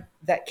weren't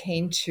that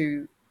keen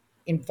to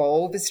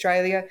involve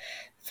Australia.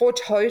 For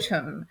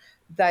Totem,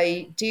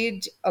 they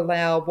did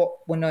allow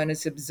what were known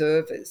as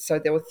observers. So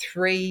there were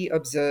 3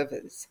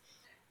 observers,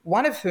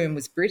 one of whom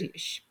was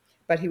British,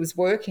 but he was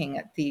working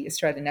at the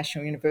Australian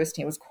National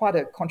University. It was quite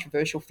a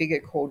controversial figure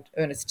called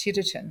Ernest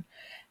Titterton.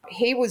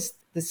 He was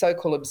the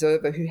so-called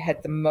observer who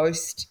had the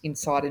most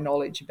insider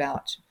knowledge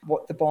about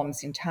what the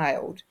bombs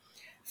entailed,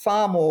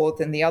 far more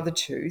than the other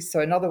 2. So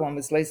another one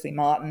was Leslie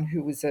Martin,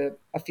 who was a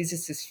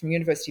physicist from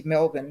University of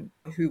Melbourne,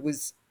 who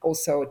was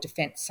also a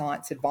defence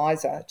science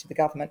advisor to the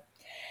government.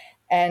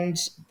 And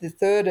the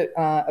third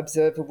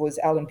observer was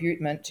Alan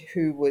Butemont,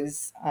 who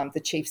was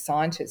the chief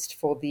scientist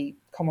for the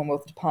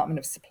Commonwealth Department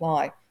of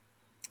Supply.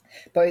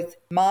 Both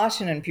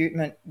Martin and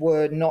Butemont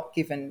were not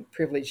given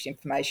privileged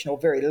information, or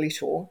very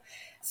little.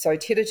 So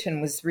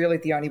Titterton was really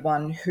the only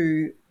one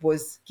who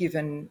was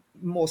given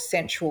more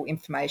central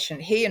information.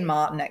 He and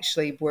Martin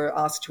actually were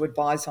asked to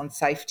advise on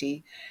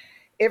safety.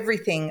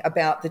 Everything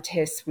about the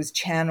tests was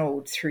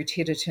channeled through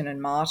Titterton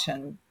and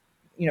Martin,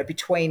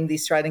 between the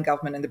Australian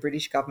government and the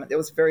British government. There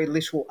was very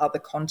little other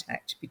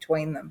contact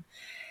between them.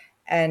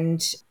 And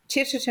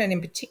Titterton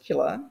in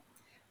particular,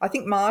 I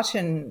think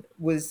Martin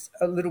was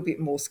a little bit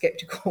more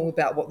sceptical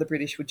about what the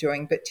British were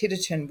doing, but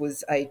Titterton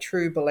was a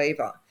true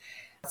believer.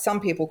 Some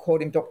people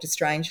called him Dr.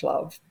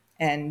 Strangelove,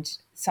 and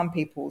some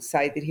people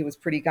say that he was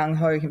pretty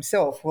gung-ho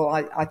himself. Well,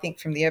 I think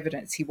from the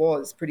evidence he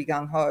was pretty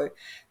gung-ho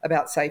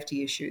about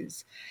safety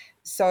issues.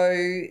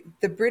 So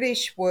the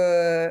British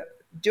were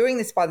doing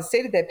this by the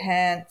seat of their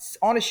pants,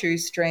 on a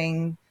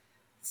shoestring,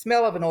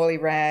 smell of an oily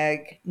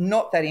rag,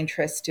 not that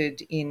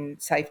interested in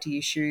safety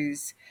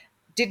issues,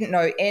 didn't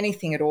know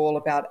anything at all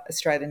about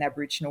Australian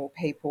Aboriginal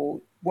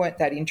people, weren't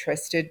that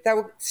interested. They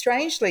were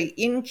strangely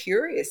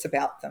incurious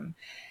about them.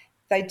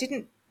 They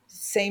didn't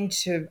seem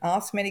to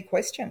ask many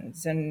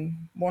questions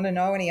and want to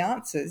know any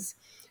answers.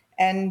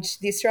 And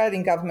the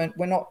Australian government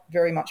were not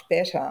very much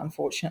better,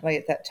 unfortunately,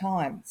 at that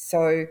time.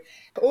 So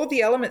all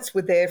the elements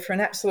were there for an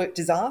absolute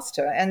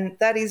disaster. And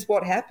that is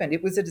what happened.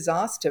 It was a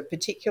disaster,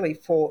 particularly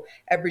for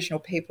Aboriginal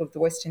people of the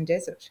Western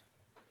Desert.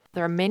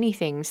 There are many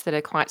things that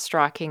are quite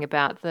striking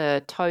about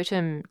the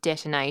Totem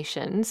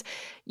detonations.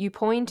 You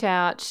point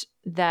out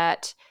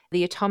that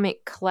the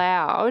atomic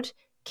cloud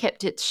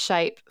kept its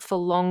shape for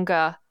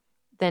longer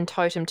than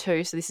Totem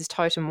 2, so this is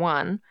Totem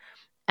 1,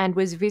 and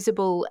was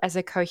visible as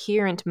a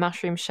coherent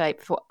mushroom shape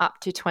for up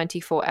to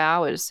 24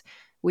 hours,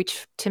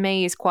 which to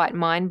me is quite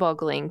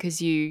mind-boggling because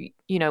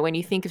when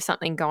you think of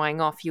something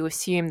going off, you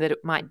assume that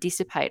it might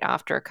dissipate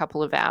after a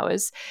couple of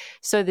hours.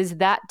 So there's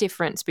that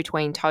difference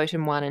between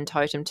Totem 1 and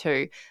Totem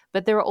 2.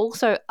 But there are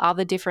also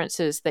other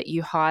differences that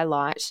you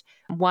highlight.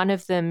 One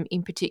of them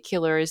in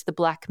particular is the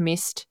black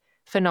mist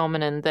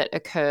phenomenon that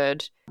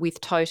occurred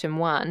with Totem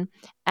 1.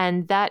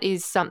 And that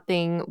is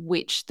something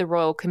which the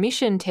Royal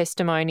Commission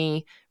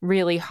testimony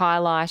really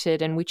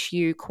highlighted and which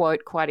you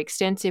quote quite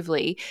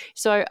extensively.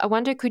 So I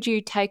wonder, could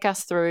you take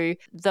us through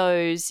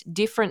those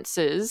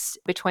differences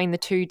between the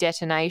 2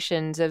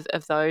 detonations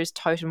of those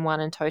Totem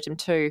 1 and Totem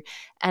 2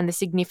 and the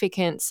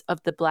significance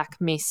of the black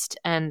mist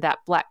and that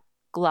black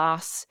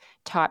glass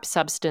type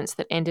substance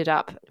that ended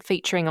up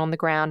featuring on the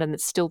ground and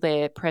that's still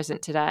there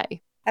present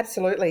today?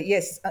 Absolutely,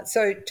 yes.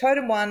 So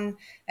Totem 1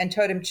 and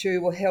Totem 2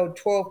 were held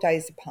 12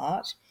 days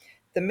apart.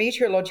 The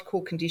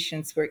meteorological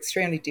conditions were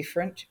extremely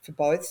different for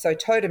both. So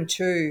Totem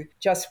 2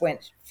 just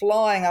went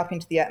flying up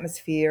into the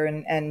atmosphere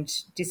and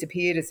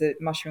disappeared as a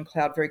mushroom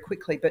cloud very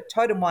quickly. But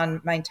Totem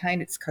 1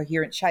 maintained its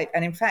coherent shape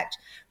and, in fact,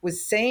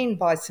 was seen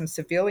by some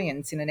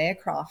civilians in an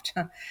aircraft,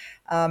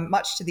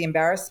 much to the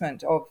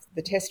embarrassment of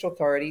the test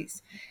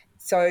authorities.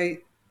 So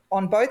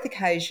on both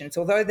occasions,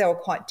 although they were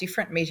quite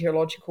different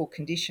meteorological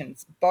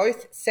conditions,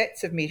 both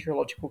sets of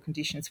meteorological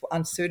conditions were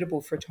unsuitable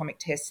for atomic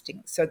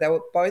testing. So they were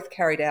both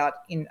carried out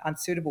in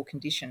unsuitable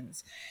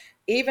conditions.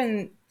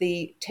 Even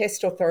the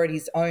test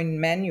authority's own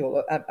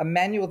manual, a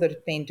manual that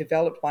had been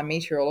developed by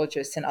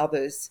meteorologists and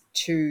others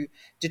to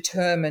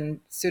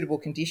determine suitable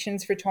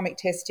conditions for atomic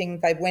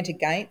testing, they went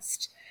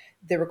against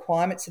the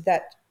requirements of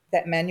that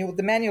manual.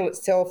 The manual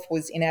itself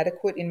was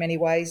inadequate in many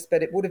ways,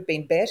 but it would have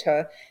been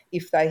better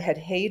if they had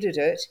heeded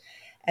it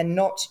and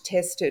not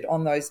tested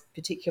on those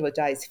particular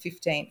days,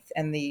 15th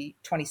and the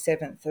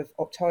 27th of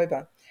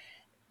October.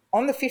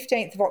 On the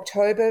 15th of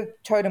October,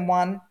 Totem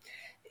 1,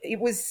 it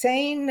was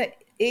seen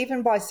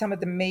even by some of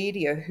the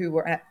media who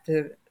were at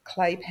the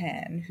clay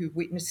pan, who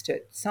witnessed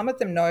it. Some of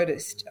them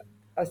noticed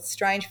a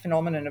strange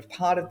phenomenon of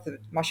part of the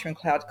mushroom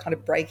cloud kind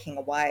of breaking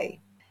away.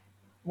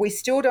 We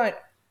still don't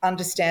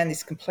understand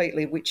this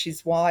completely, which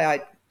is why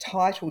I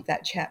titled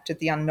that chapter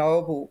The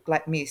Unknowable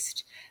Black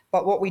Mist.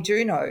 But what we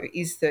do know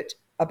is that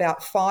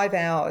about 5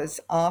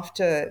 hours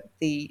after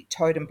the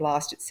totem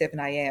blast at 7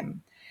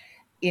 a.m,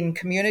 in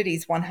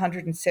communities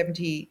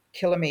 170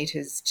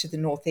 kilometres to the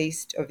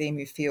northeast of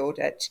Emu Field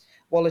at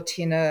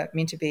Wallatinna,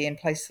 Mintabee and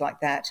places like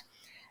that,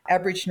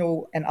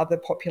 Aboriginal and other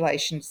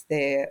populations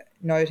there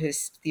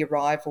noticed the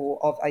arrival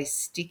of a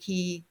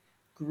sticky,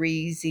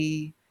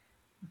 greasy,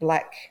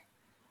 black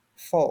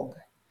fog,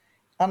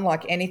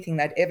 unlike anything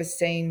they'd ever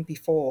seen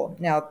before.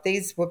 Now,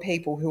 these were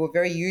people who were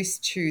very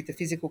used to the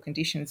physical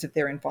conditions of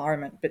their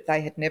environment, but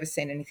they had never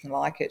seen anything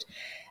like it.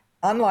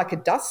 Unlike a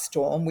dust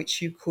storm,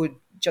 which you could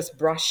just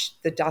brush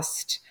the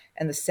dust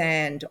and the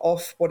sand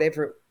off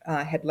whatever it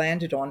had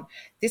landed on,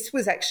 this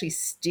was actually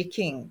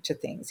sticking to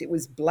things. It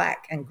was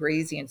black and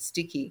greasy and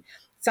sticky.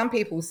 Some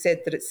people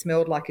said that it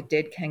smelled like a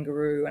dead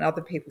kangaroo, and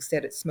other people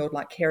said it smelled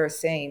like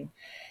kerosene.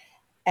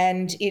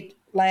 And it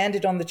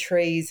landed on the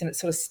trees and it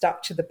sort of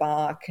stuck to the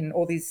bark, and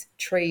all these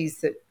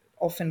trees that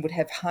often would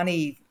have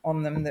honey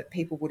on them that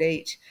people would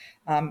eat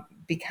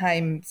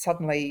became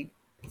suddenly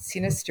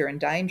sinister and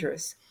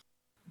dangerous.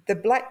 The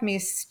black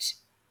mist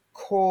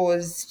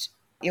caused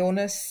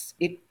illness.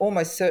 It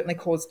almost certainly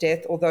caused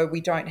death, although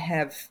we don't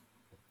have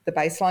the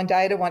baseline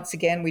data. Once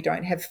again, we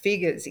don't have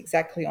figures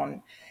exactly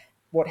on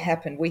what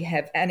happened. We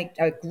have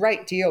a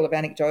great deal of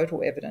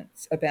anecdotal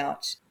evidence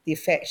about the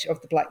effect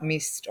of the black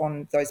mist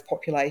on those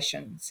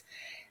populations.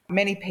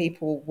 Many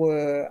people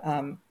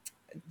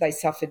they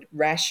suffered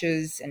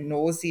rashes and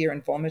nausea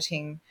and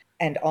vomiting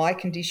and eye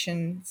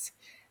conditions.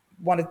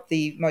 One of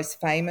the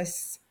most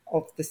famous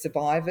of the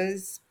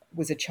survivors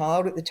was a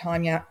child at the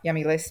time,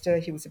 Yummy Lester.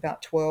 He was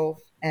about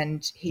 12,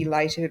 and he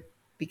later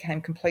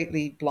became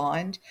completely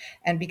blind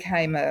and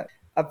became a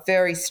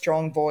very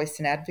strong voice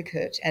and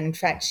advocate. And in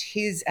fact,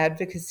 his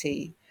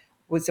advocacy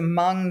was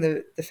among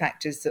the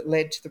factors that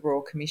led to the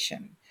Royal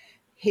Commission.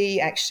 He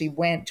actually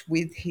went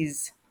with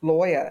his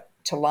lawyer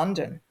to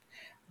London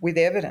with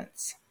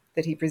evidence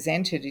that he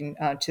presented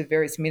to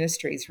various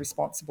ministries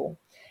responsible.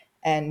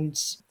 And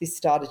this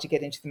started to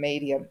get into the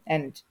media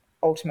and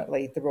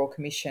ultimately the Royal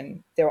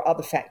Commission. There are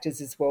other factors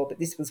as well, but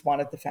this was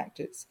one of the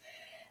factors.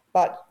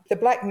 But the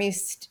black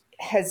mist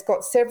has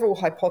got several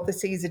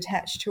hypotheses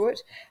attached to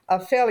it. A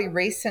fairly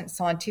recent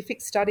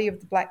scientific study of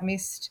the black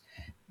mist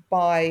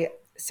by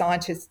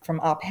scientists from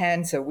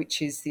ARPANSA,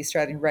 which is the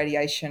Australian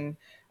Radiation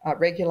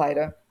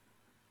Regulator,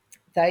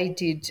 they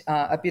did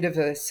a bit of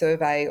a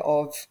survey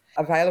of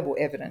available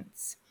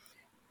evidence.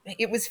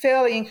 It was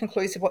fairly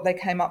inconclusive what they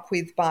came up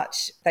with,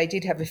 but they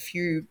did have a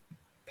few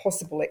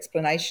possible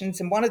explanations.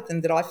 And one of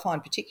them that I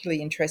find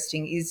particularly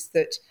interesting is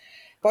that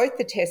both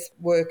the tests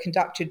were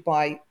conducted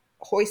by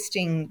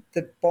hoisting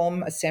the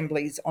bomb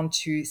assemblies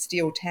onto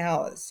steel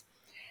towers.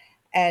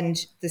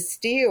 And the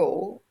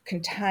steel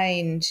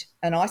contained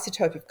an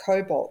isotope of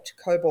cobalt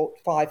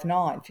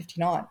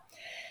 59.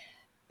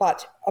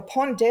 But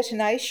upon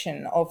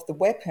detonation of the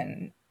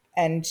weapon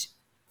and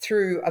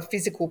through a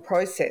physical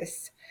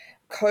process,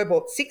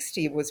 cobalt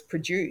 60 was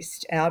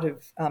produced out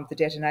of the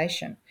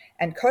detonation.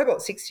 And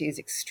cobalt 60 is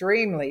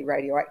extremely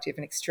radioactive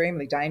and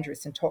extremely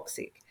dangerous and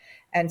toxic.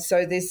 And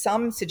so there's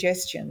some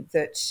suggestion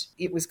that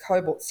it was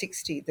cobalt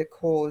 60 that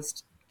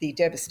caused the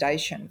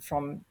devastation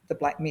from the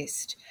black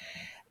mist.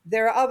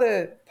 There are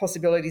other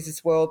possibilities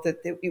as well, that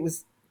it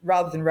was,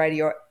 rather than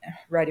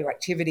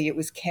radioactivity, it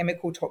was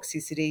chemical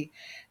toxicity.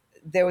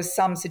 There was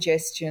some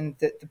suggestion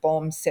that the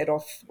bomb set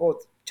off, or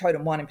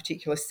Totem 1 in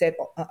particular, set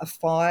a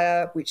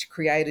fire which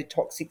created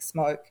toxic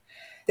smoke.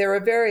 There are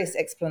various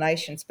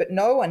explanations, but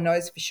no one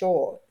knows for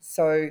sure.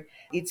 So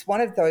it's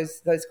one of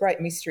those great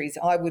mysteries.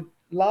 I would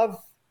love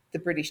the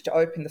British to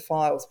open the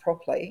files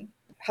properly.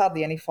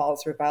 Hardly any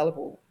files are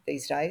available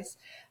these days,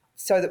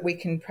 so that we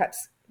can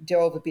perhaps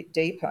delve a bit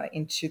deeper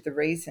into the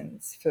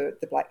reasons for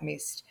the black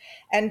mist.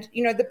 And,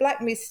 the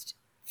black mist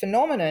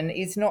phenomenon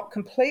is not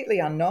completely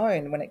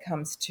unknown when it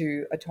comes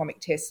to atomic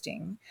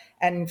testing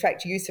and, in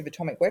fact, use of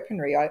atomic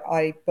weaponry.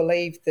 I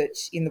believe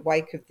that in the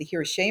wake of the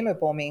Hiroshima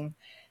bombing,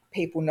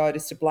 people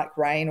noticed a black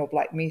rain or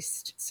black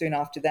mist soon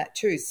after that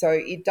too. So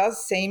it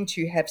does seem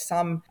to have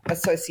some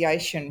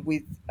association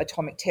with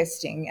atomic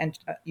testing and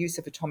use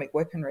of atomic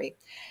weaponry.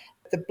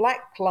 The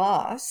black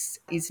glass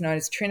is known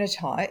as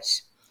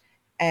trinitite,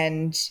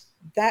 and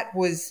that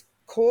was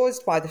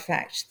caused by the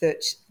fact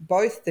that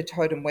both the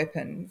totem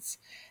weapons,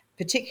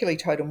 particularly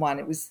Totem 1,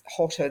 it was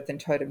hotter than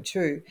Totem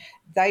 2,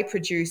 they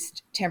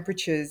produced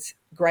temperatures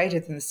greater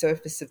than the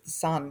surface of the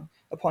sun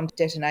upon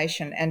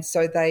detonation. And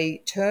so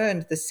they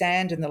turned the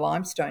sand and the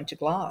limestone to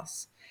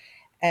glass.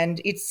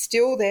 And it's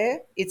still there.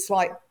 It's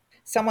like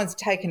someone's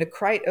taken a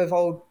crate of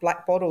old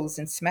black bottles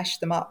and smashed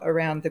them up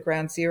around the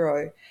ground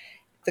zero.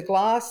 The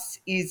glass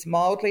is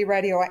mildly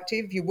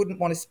radioactive. You wouldn't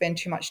want to spend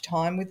too much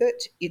time with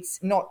it.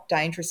 It's not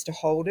dangerous to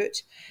hold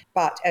it.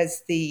 But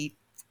as the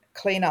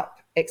cleanup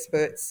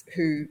experts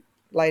who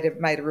later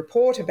made a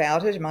report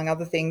about it, among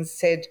other things,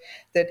 said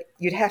that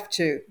you'd have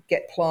to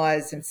get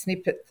pliers and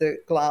snip at the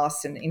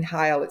glass and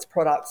inhale its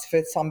products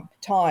for some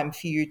time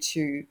for you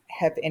to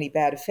have any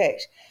bad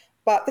effect.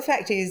 But the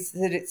fact is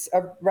that it's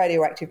a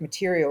radioactive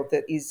material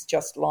that is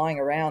just lying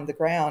around the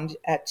ground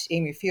at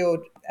Emu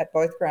Field, at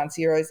both ground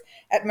zeros.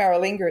 At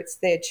Maralinga, it's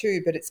there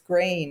too, but it's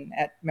green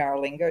at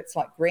Maralinga. It's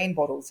like green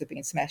bottles have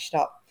been smashed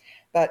up.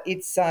 But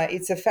it's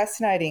a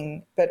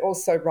fascinating but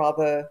also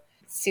rather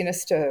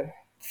sinister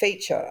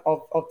feature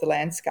of the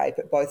landscape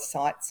at both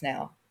sites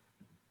now.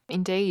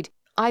 Indeed.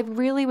 I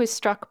really was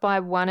struck by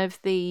one of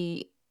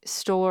the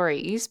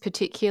stories,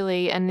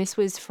 particularly, and this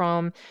was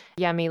from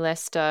Yami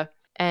Lester,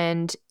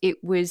 and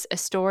it was a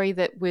story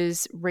that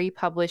was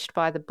republished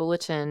by the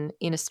Bulletin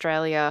in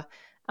Australia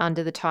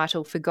under the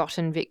title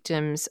Forgotten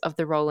Victims of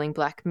the Rolling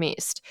Black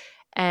Mist.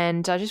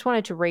 And I just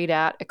wanted to read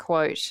out a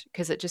quote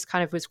because it just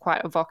kind of was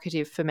quite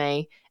evocative for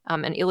me,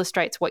 and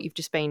illustrates what you've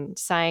just been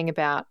saying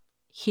about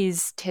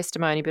his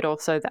testimony, but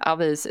also the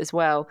others as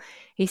well.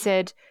 He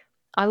said,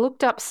 I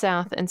looked up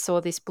south and saw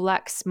this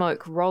black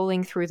smoke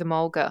rolling through the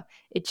mulga.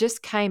 It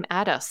just came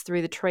at us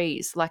through the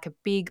trees like a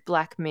big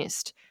black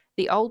mist.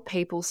 The old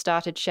people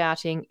started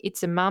shouting,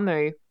 "It's a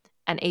mamu,"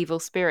 an evil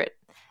spirit.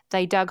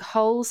 They dug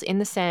holes in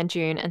the sand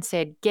dune and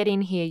said, "Get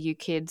in here, you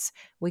kids."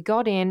 We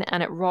got in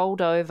and it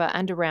rolled over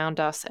and around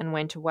us and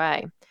went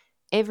away.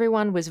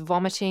 Everyone was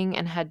vomiting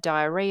and had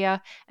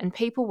diarrhea, and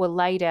people were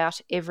laid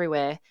out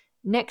everywhere.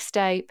 Next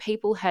day,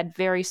 people had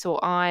very sore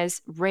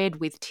eyes, red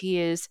with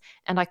tears,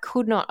 and I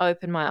could not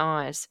open my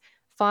eyes.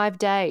 5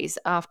 days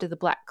after the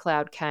black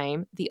cloud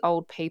came, the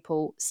old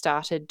people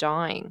started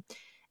dying.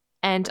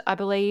 And I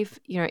believe,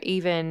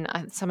 even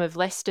some of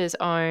Lester's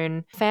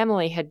own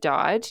family had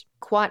died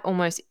quite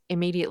almost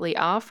immediately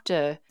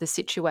after the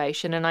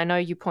situation. And I know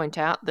you point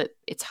out that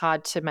it's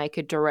hard to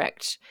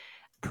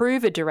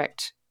prove a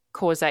direct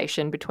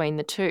causation between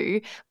the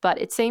two, but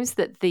it seems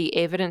that the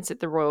evidence at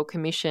the Royal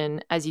Commission,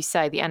 as you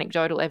say, the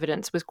anecdotal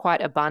evidence was quite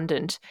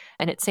abundant,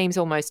 and it seems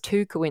almost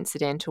too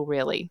coincidental,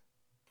 really.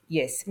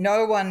 Yes,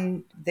 no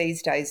one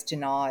these days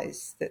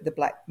denies that the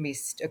black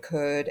mist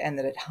occurred and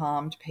that it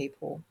harmed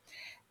people.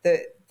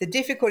 The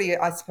difficulty,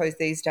 I suppose,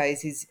 these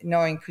days is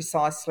knowing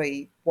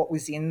precisely what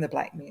was in the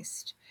black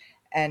mist.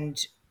 And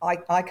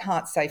I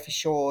can't say for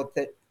sure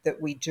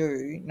that we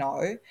do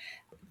know.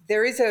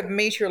 There is a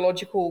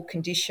meteorological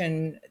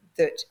condition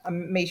that a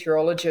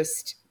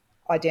meteorologist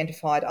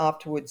identified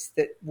afterwards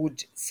that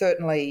would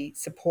certainly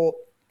support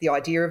the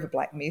idea of a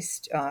black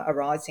mist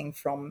arising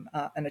from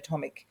an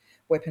atomic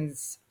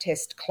weapons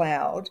test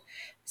cloud.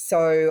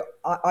 So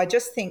I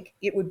just think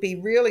it would be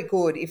really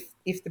good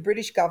if the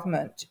British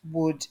government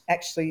would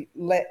actually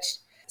let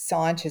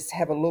scientists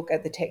have a look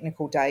at the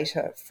technical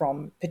data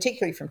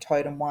particularly from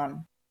Totem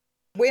 1.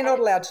 We're not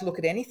allowed to look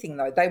at anything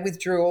though. They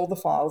withdrew all the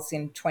files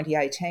in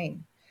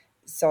 2018.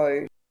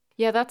 So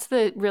yeah, that's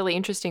the really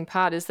interesting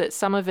part, is that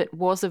some of it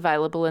was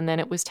available and then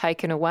it was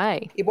taken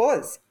away. it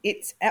was.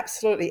 It's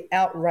absolutely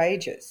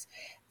outrageous.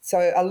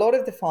 So a lot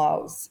of the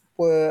files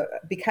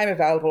became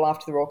available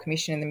after the Royal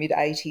Commission in the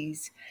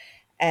mid-80s,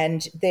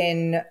 and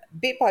then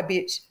bit by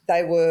bit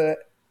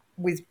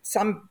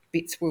some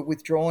bits were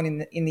withdrawn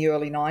in the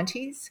early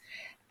 90s,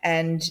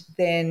 and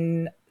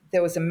then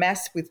there was a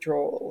mass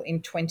withdrawal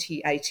in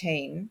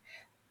 2018.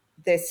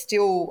 They're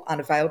still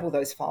unavailable,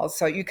 those files.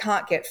 So you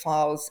can't get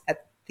files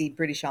at the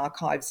British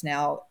Archives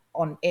now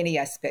on any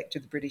aspect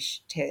of the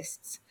British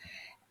tests.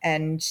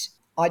 And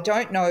I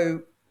don't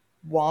know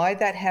why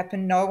that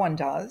happened. No one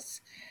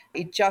does.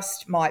 It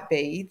just might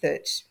be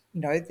that,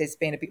 there's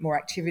been a bit more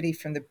activity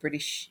from the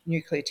British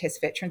Nuclear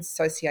Test Veterans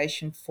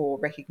Association for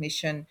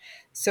recognition.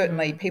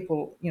 Certainly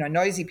people,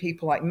 nosy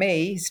people like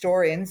me,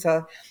 historians,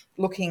 are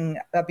looking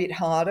a bit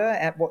harder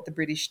at what the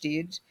British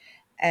did.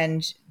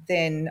 And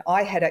then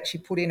I had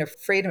actually put in a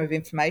Freedom of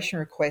Information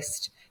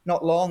request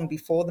not long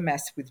before the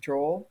mass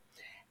withdrawal.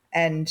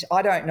 And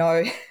I don't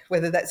know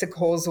whether that's a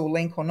causal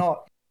link or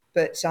not,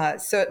 but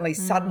certainly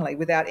suddenly,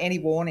 without any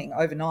warning,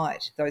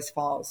 overnight, those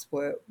files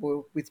were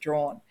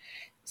withdrawn.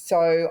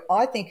 So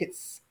I think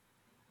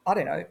I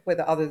don't know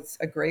whether others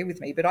agree with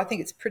me, but I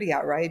think it's pretty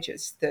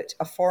outrageous that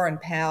a foreign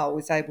power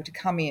was able to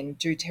come in,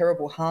 do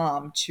terrible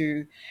harm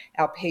to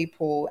our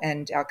people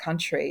and our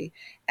country,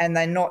 and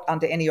they're not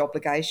under any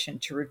obligation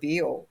to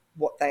reveal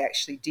what they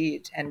actually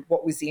did and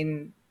what was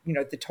in,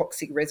 the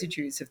toxic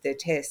residues of their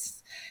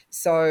tests.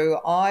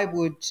 So I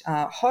would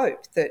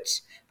hope that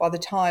by the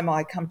time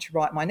I come to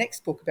write my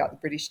next book about the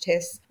British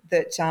tests,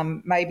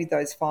 that maybe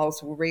those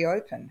files will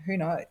reopen. Who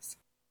knows?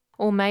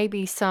 Or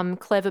maybe some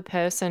clever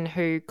person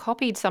who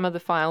copied some of the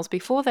files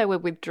before they were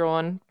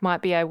withdrawn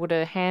might be able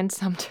to hand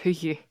some to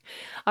you.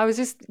 I was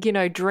just,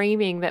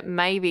 dreaming that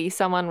maybe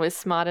someone was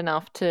smart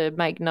enough to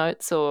make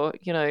notes or,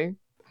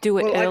 do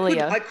it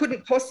earlier. I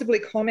couldn't possibly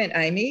comment,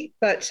 Amy,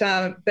 but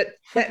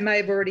that may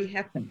have already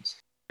happened.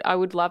 I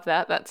would love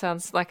that. That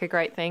sounds like a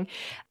great thing.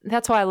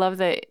 That's why I love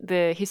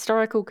the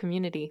historical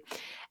community.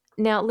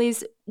 Now,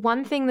 Liz,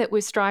 one thing that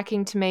was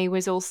striking to me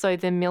was also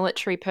the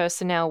military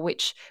personnel,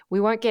 which we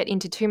won't get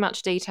into too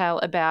much detail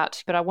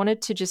about, but I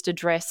wanted to just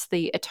address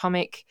the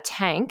atomic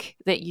tank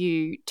that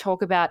you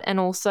talk about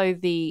and also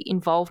the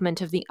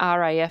involvement of the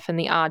RAF and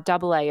the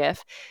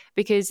RAAF,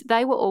 because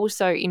they were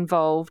also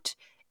involved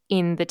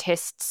in the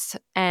tests,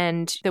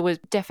 and there was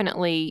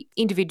definitely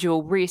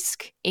individual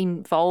risk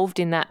involved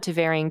in that to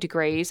varying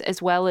degrees, as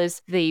well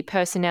as the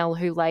personnel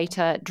who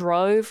later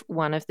drove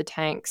one of the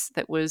tanks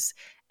that was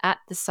at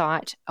the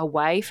site,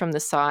 away from the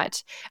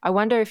site. I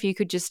wonder if you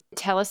could just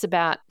tell us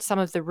about some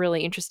of the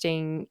really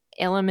interesting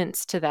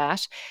elements to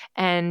that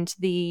and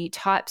the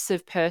types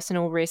of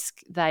personal risk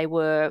they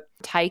were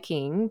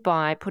taking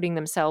by putting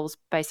themselves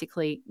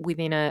basically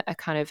within a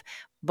kind of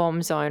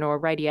bomb zone or a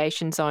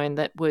radiation zone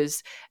that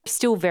was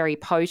still very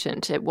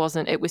potent. It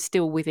was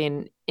still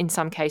within, in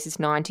some cases,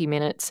 90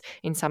 minutes,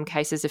 in some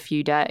cases, a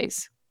few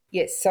days.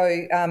 Yes,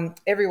 so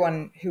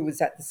everyone who was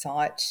at the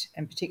site,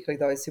 and particularly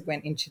those who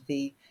went into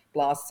the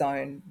blast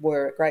zone,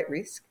 were at great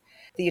risk.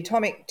 The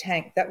atomic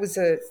tank, that was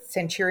a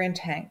Centurion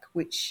tank,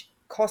 which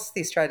cost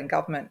the Australian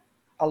government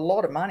a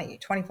lot of money,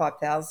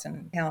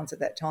 £25,000 at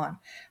that time,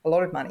 a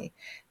lot of money.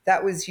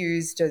 That was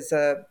used as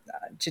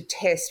to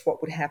test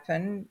what would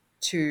happen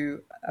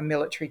to a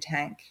military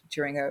tank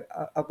during a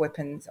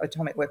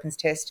atomic weapons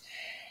test.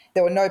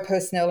 There were no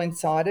personnel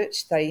inside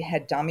it. They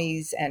had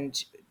dummies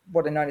and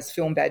what are known as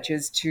film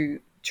badges to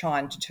try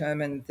and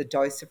determine the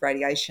dose of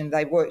radiation.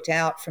 They worked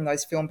out from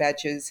those film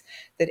badges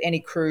that any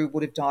crew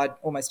would have died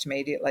almost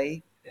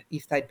immediately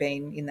if they'd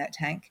been in that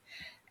tank.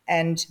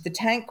 And the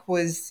tank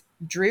was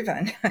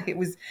driven, it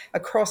was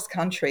across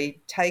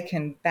country,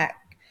 taken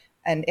back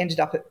and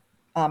ended up at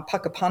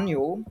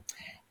Puckapunyal.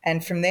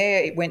 And from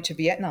there, it went to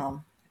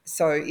Vietnam.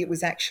 So it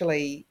was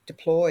actually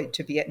deployed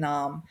to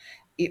Vietnam.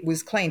 It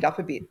was cleaned up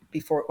a bit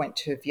before it went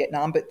to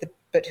Vietnam,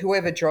 but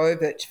whoever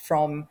drove it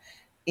from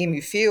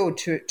Emu Field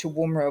to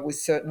Woomera was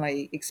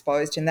certainly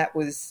exposed, and that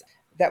was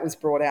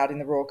brought out in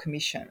the Royal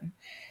Commission.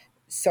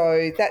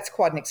 So that's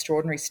quite an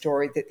extraordinary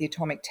story that the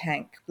atomic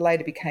tank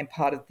later became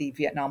part of the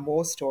Vietnam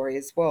War story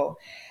as well.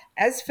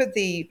 As for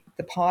the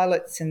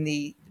pilots and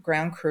the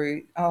ground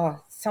crew,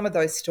 some of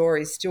those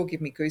stories still give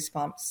me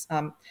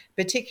goosebumps,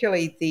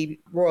 particularly the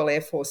Royal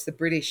Air Force, the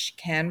British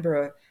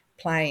Canberra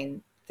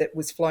plane that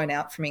was flown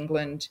out from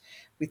England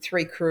with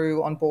 3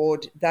 crew on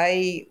board.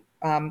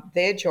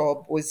 Their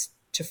job was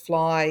to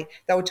fly.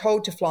 They were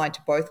told to fly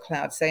into both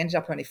clouds. They ended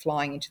up only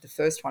flying into the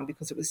first one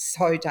because it was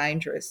so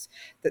dangerous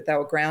that they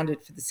were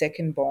grounded for the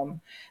second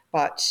bomb.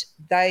 But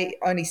they,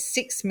 only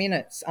 6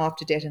 minutes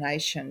after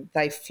detonation,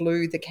 they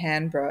flew the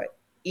Canberra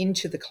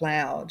into the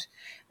cloud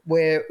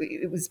where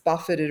it was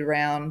buffeted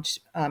around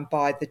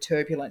by the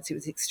turbulence. It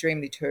was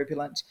extremely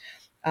turbulent.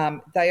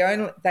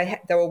 They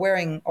were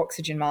wearing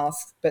oxygen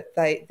masks, but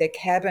their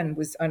cabin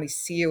was only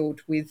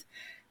sealed with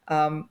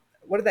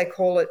what do they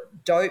call it?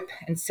 Dope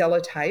and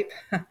sellotape.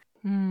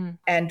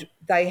 And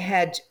they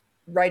had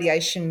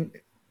radiation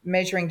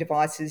measuring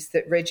devices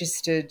that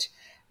registered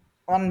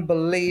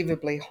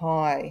unbelievably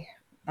high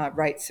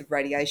rates of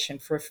radiation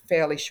for a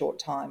fairly short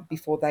time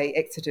before they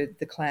exited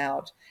the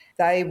cloud.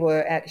 They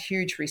were at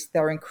huge risk.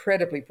 They were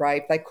incredibly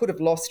brave. They could have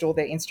lost all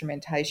their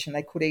instrumentation.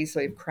 They could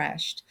easily have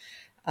crashed.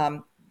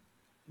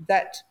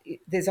 That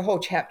there's a whole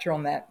chapter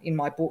on that in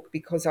my book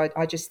because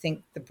I just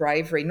think the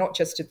bravery, not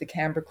just of the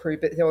Canberra crew,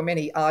 but there were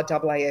many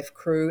RAAF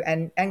crew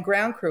and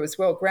ground crew as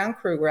well. Ground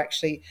crew were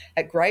actually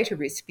at greater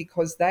risk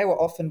because they were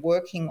often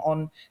working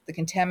on the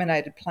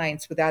contaminated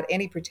planes without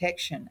any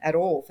protection at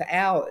all for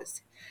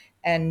hours.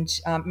 And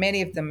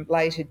many of them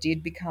later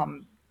did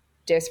become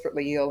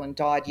desperately ill and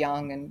died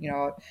young. And,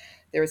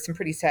 there are some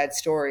pretty sad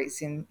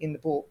stories in the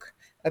book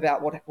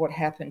about what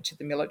happened to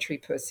the military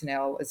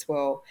personnel as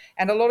well.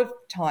 And a lot of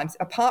times,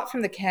 apart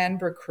from the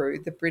Canberra crew,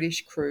 the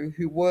British crew,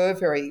 who were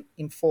very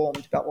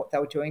informed about what they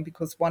were doing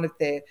because one of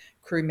their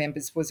crew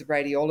members was a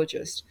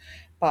radiologist,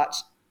 but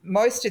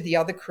most of the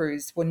other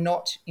crews were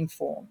not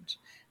informed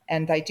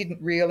and they didn't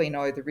really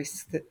know the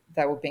risks that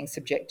they were being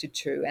subjected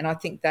to. And I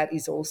think that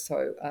is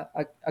also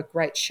a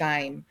great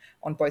shame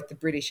on both the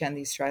British and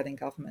the Australian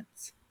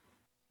governments.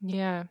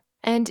 Yeah.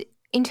 And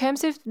in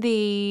terms of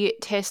the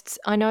tests,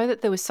 I know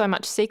that there was so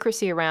much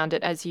secrecy around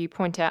it, as you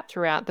point out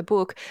throughout the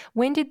book.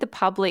 When did the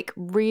public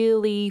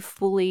really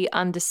fully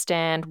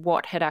understand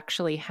what had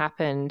actually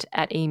happened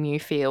at Emu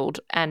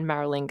Field and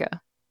Maralinga?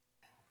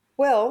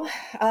 Well,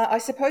 I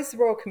suppose the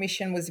Royal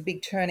Commission was a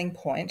big turning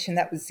point, and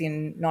that was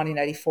in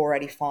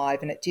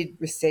 1984-85, and it did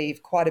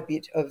receive quite a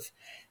bit of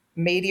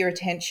media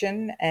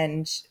attention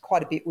and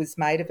quite a bit was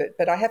made of it.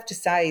 But I have to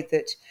say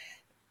that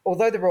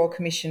although the Royal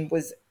Commission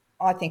was,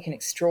 I think, an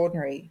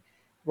extraordinary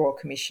Royal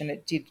Commission,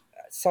 it did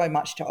so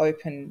much to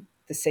open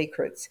the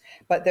secrets,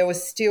 but there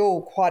was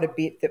still quite a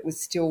bit that was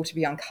still to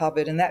be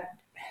uncovered, and that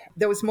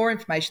there was more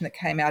information that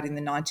came out in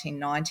the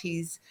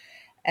 1990s.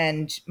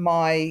 And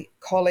my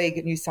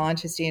colleague, New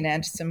Scientist Ian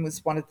Anderson,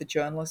 was one of the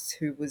journalists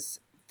who was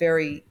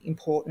very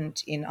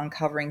important in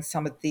uncovering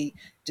some of the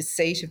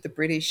deceit of the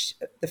British,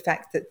 the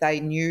fact that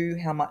they knew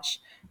how much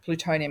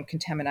plutonium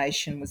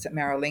contamination was at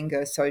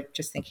Maralinga. So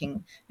just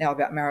thinking now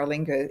about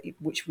Maralinga,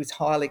 which was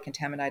highly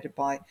contaminated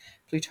by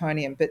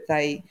plutonium, but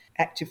they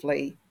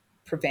actively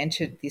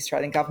prevented the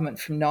Australian government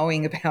from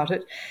knowing about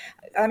it.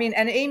 I mean,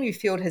 and Emu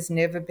Field has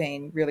never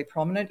been really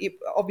prominent.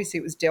 Obviously,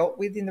 it was dealt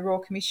with in the Royal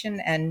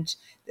Commission and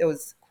there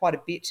was quite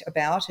a bit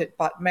about it,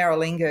 but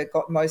Maralinga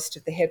got most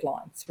of the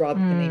headlines rather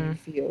than Emu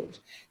Field.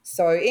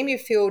 So Emu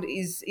Field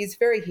is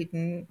very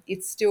hidden.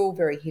 It's still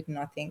very hidden,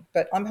 I think,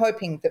 but I'm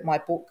hoping that my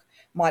book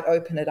might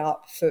open it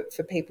up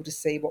for people to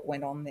see what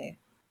went on there.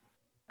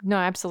 No,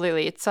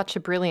 absolutely. It's such a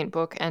brilliant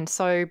book and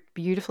so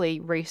beautifully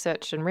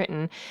researched and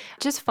written.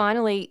 Just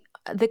finally,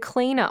 the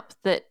cleanup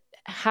that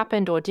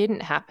happened or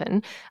didn't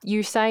happen,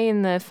 you say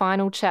in the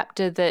final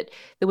chapter that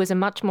there was a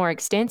much more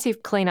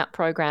extensive cleanup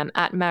program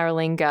at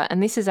Maralinga,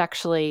 and this is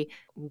actually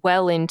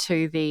well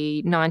into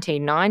the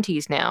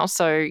 1990s now.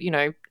 So,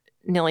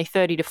 nearly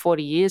 30 to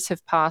 40 years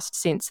have passed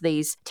since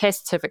these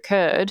tests have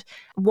occurred.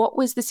 What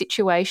was the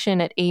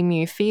situation at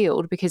Emu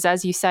Field? Because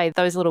as you say,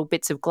 those little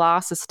bits of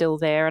glass are still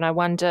there, and I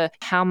wonder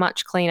how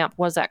much cleanup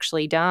was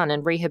actually done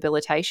and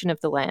rehabilitation of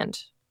the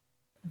land.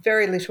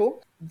 Very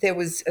little. There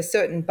was a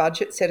certain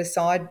budget set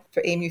aside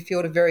for Emu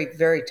Field, a very,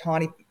 very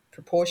tiny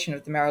proportion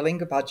of the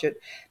Maralinga budget,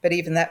 but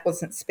even that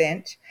wasn't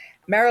spent.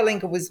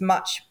 Maralinga was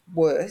much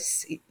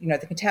worse.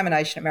 The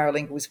contamination at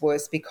Maralinga was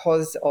worse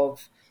because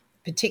of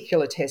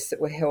particular tests that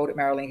were held at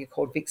Maralinga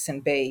called Vixen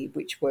B,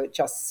 which were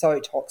just so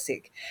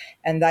toxic,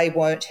 and they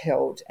weren't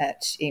held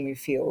at Emu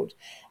Field.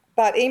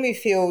 But Emu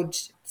Field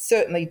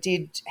certainly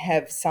did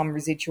have some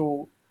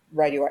residual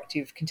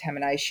radioactive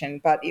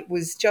contamination, but it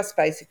was just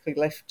basically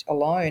left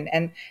alone.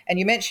 And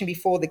you mentioned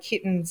before the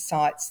kitten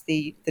sites,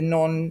 the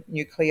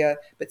non-nuclear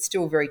but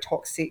still very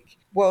toxic.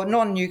 Well,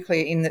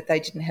 non-nuclear in that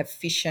they didn't have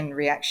fission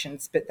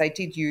reactions, but they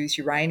did use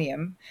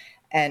uranium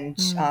and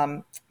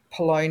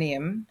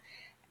polonium,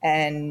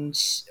 and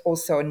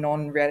also a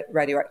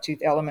non-radioactive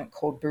element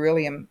called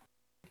beryllium.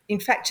 In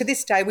fact, to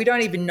this day, we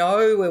don't even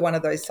know where one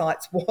of those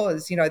sites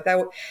was.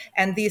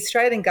 And the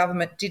Australian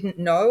government didn't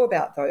know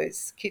about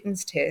those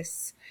kittens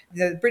tests.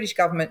 The British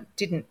government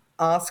didn't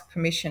ask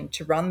permission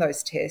to run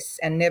those tests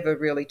and never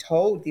really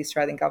told the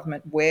Australian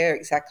government where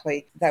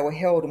exactly they were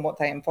held and what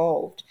they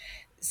involved.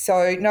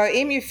 So, no,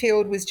 Emu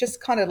Field was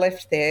just kind of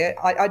left there.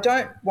 I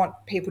don't want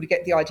people to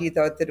get the idea,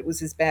 though, that it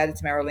was as bad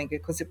as Maralinga,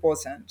 because it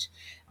wasn't.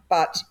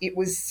 But it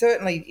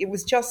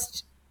was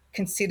just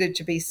considered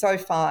to be so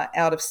far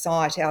out of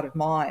sight, out of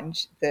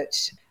mind,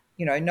 that,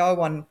 no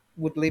one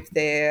would live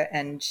there,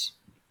 and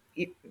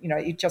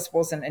it just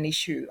wasn't an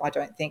issue, I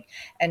don't think.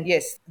 And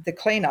yes, the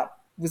cleanup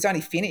was only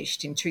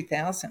finished in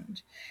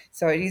 2000.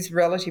 So it is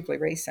relatively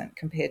recent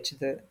compared to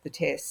the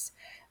tests.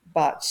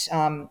 But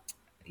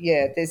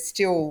there's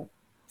still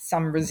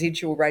some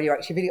residual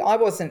radioactivity. I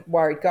wasn't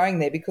worried going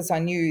there because I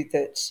knew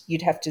that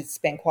you'd have to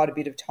spend quite a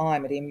bit of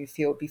time at Emu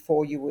Field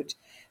before you would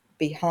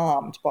be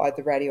harmed by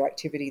the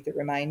radioactivity that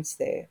remains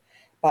there.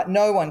 But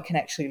no one can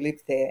actually live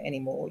there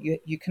anymore.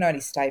 You can only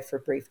stay for a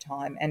brief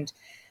time. And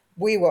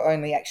we were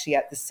only actually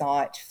at the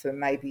site for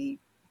maybe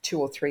 2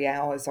 or 3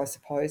 hours, I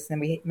suppose. And then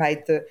we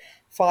made the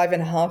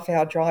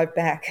 5.5-hour drive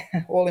back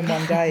all in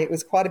one day. It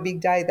was quite a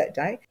big day that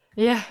day.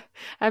 Yeah,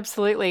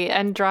 absolutely.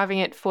 And driving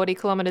at 40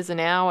 kilometres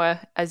an hour,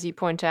 as you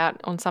point out,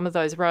 on some of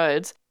those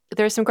roads.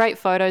 There are some great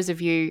photos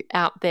of you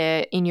out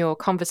there in your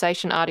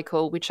conversation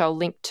article, which I'll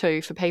link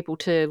to for people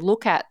to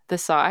look at the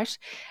site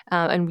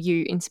and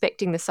you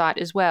inspecting the site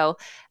as well.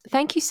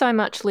 Thank you so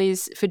much,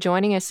 Liz, for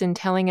joining us and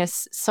telling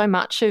us so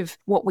much of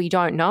what we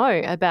don't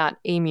know about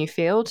Emu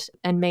Field,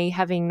 and me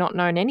having not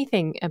known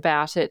anything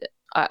about it.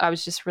 I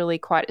was just really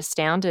quite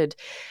astounded.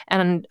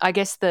 And I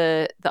guess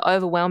the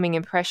overwhelming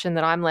impression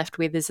that I'm left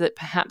with is that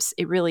perhaps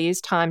it really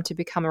is time to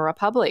become a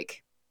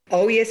republic.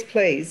 Oh, yes,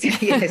 please.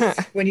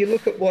 Yes. When you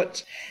look at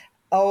what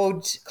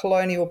old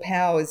colonial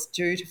powers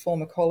do to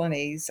former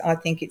colonies, I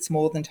think it's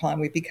more than time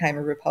we became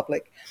a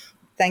republic.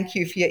 Thank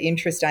you for your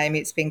interest, Amy.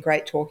 It's been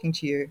great talking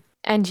to you.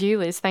 And you,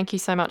 Liz, thank you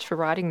so much for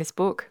writing this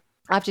book.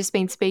 I've just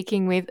been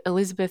speaking with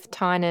Elizabeth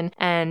Tynan,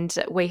 and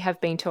we have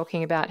been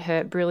talking about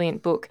her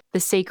brilliant book, The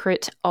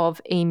Secret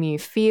of Emu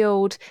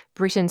Field,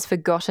 Britain's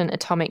Forgotten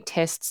Atomic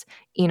Tests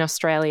in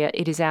Australia.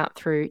 It is out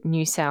through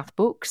New South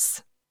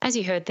Books. As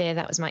you heard there,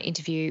 that was my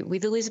interview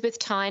with Elizabeth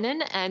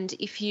Tynan. And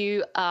if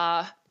you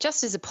are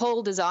just as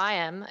appalled as I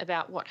am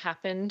about what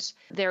happened,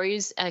 there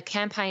is a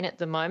campaign at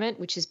the moment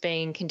which is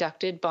being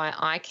conducted by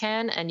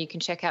ICANN, and you can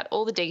check out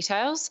all the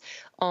details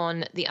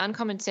on the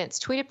Uncommon Sense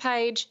Twitter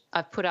page.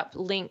 I've put up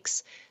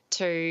links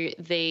to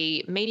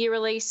the media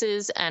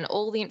releases and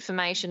all the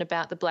information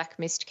about the Black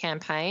Mist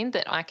campaign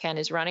that ICANN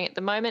is running at the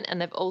moment. And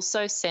they've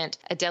also sent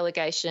a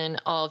delegation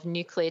of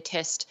nuclear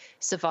test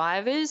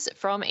survivors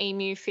from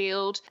Emu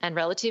Field and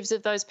relatives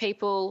of those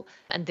people.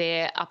 And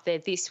they're up there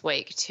this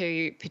week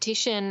to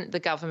petition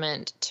the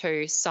government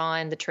to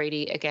sign the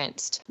treaty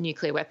against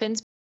nuclear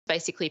weapons,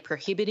 basically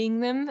prohibiting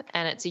them.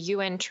 And it's a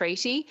UN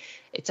treaty.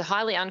 It's a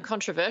highly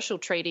uncontroversial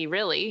treaty,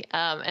 really,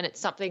 and it's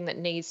something that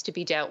needs to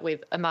be dealt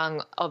with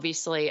among,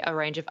 obviously, a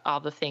range of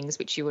other things,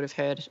 which you would have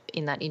heard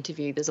in that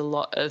interview. There's a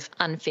lot of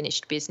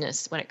unfinished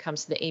business when it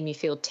comes to the Emu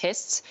Field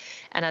tests.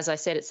 And as I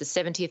said, it's the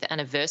 70th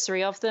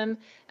anniversary of them.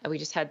 We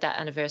just had that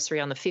anniversary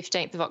on the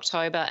 15th of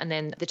October, and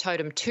then the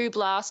Totem 2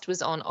 blast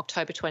was on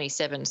October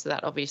 27. So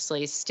that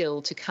obviously is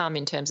still to come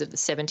in terms of the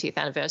 70th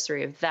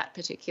anniversary of that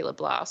particular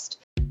blast.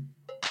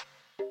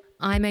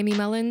 I'm Amy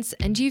Mullins,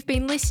 and you've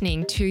been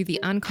listening to the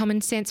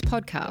Uncommon Sense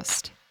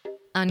podcast.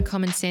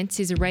 Uncommon Sense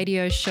is a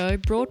radio show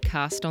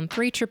broadcast on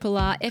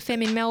 3RRR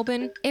FM in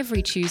Melbourne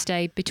every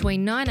Tuesday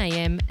between 9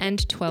 a.m.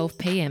 and 12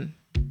 p.m.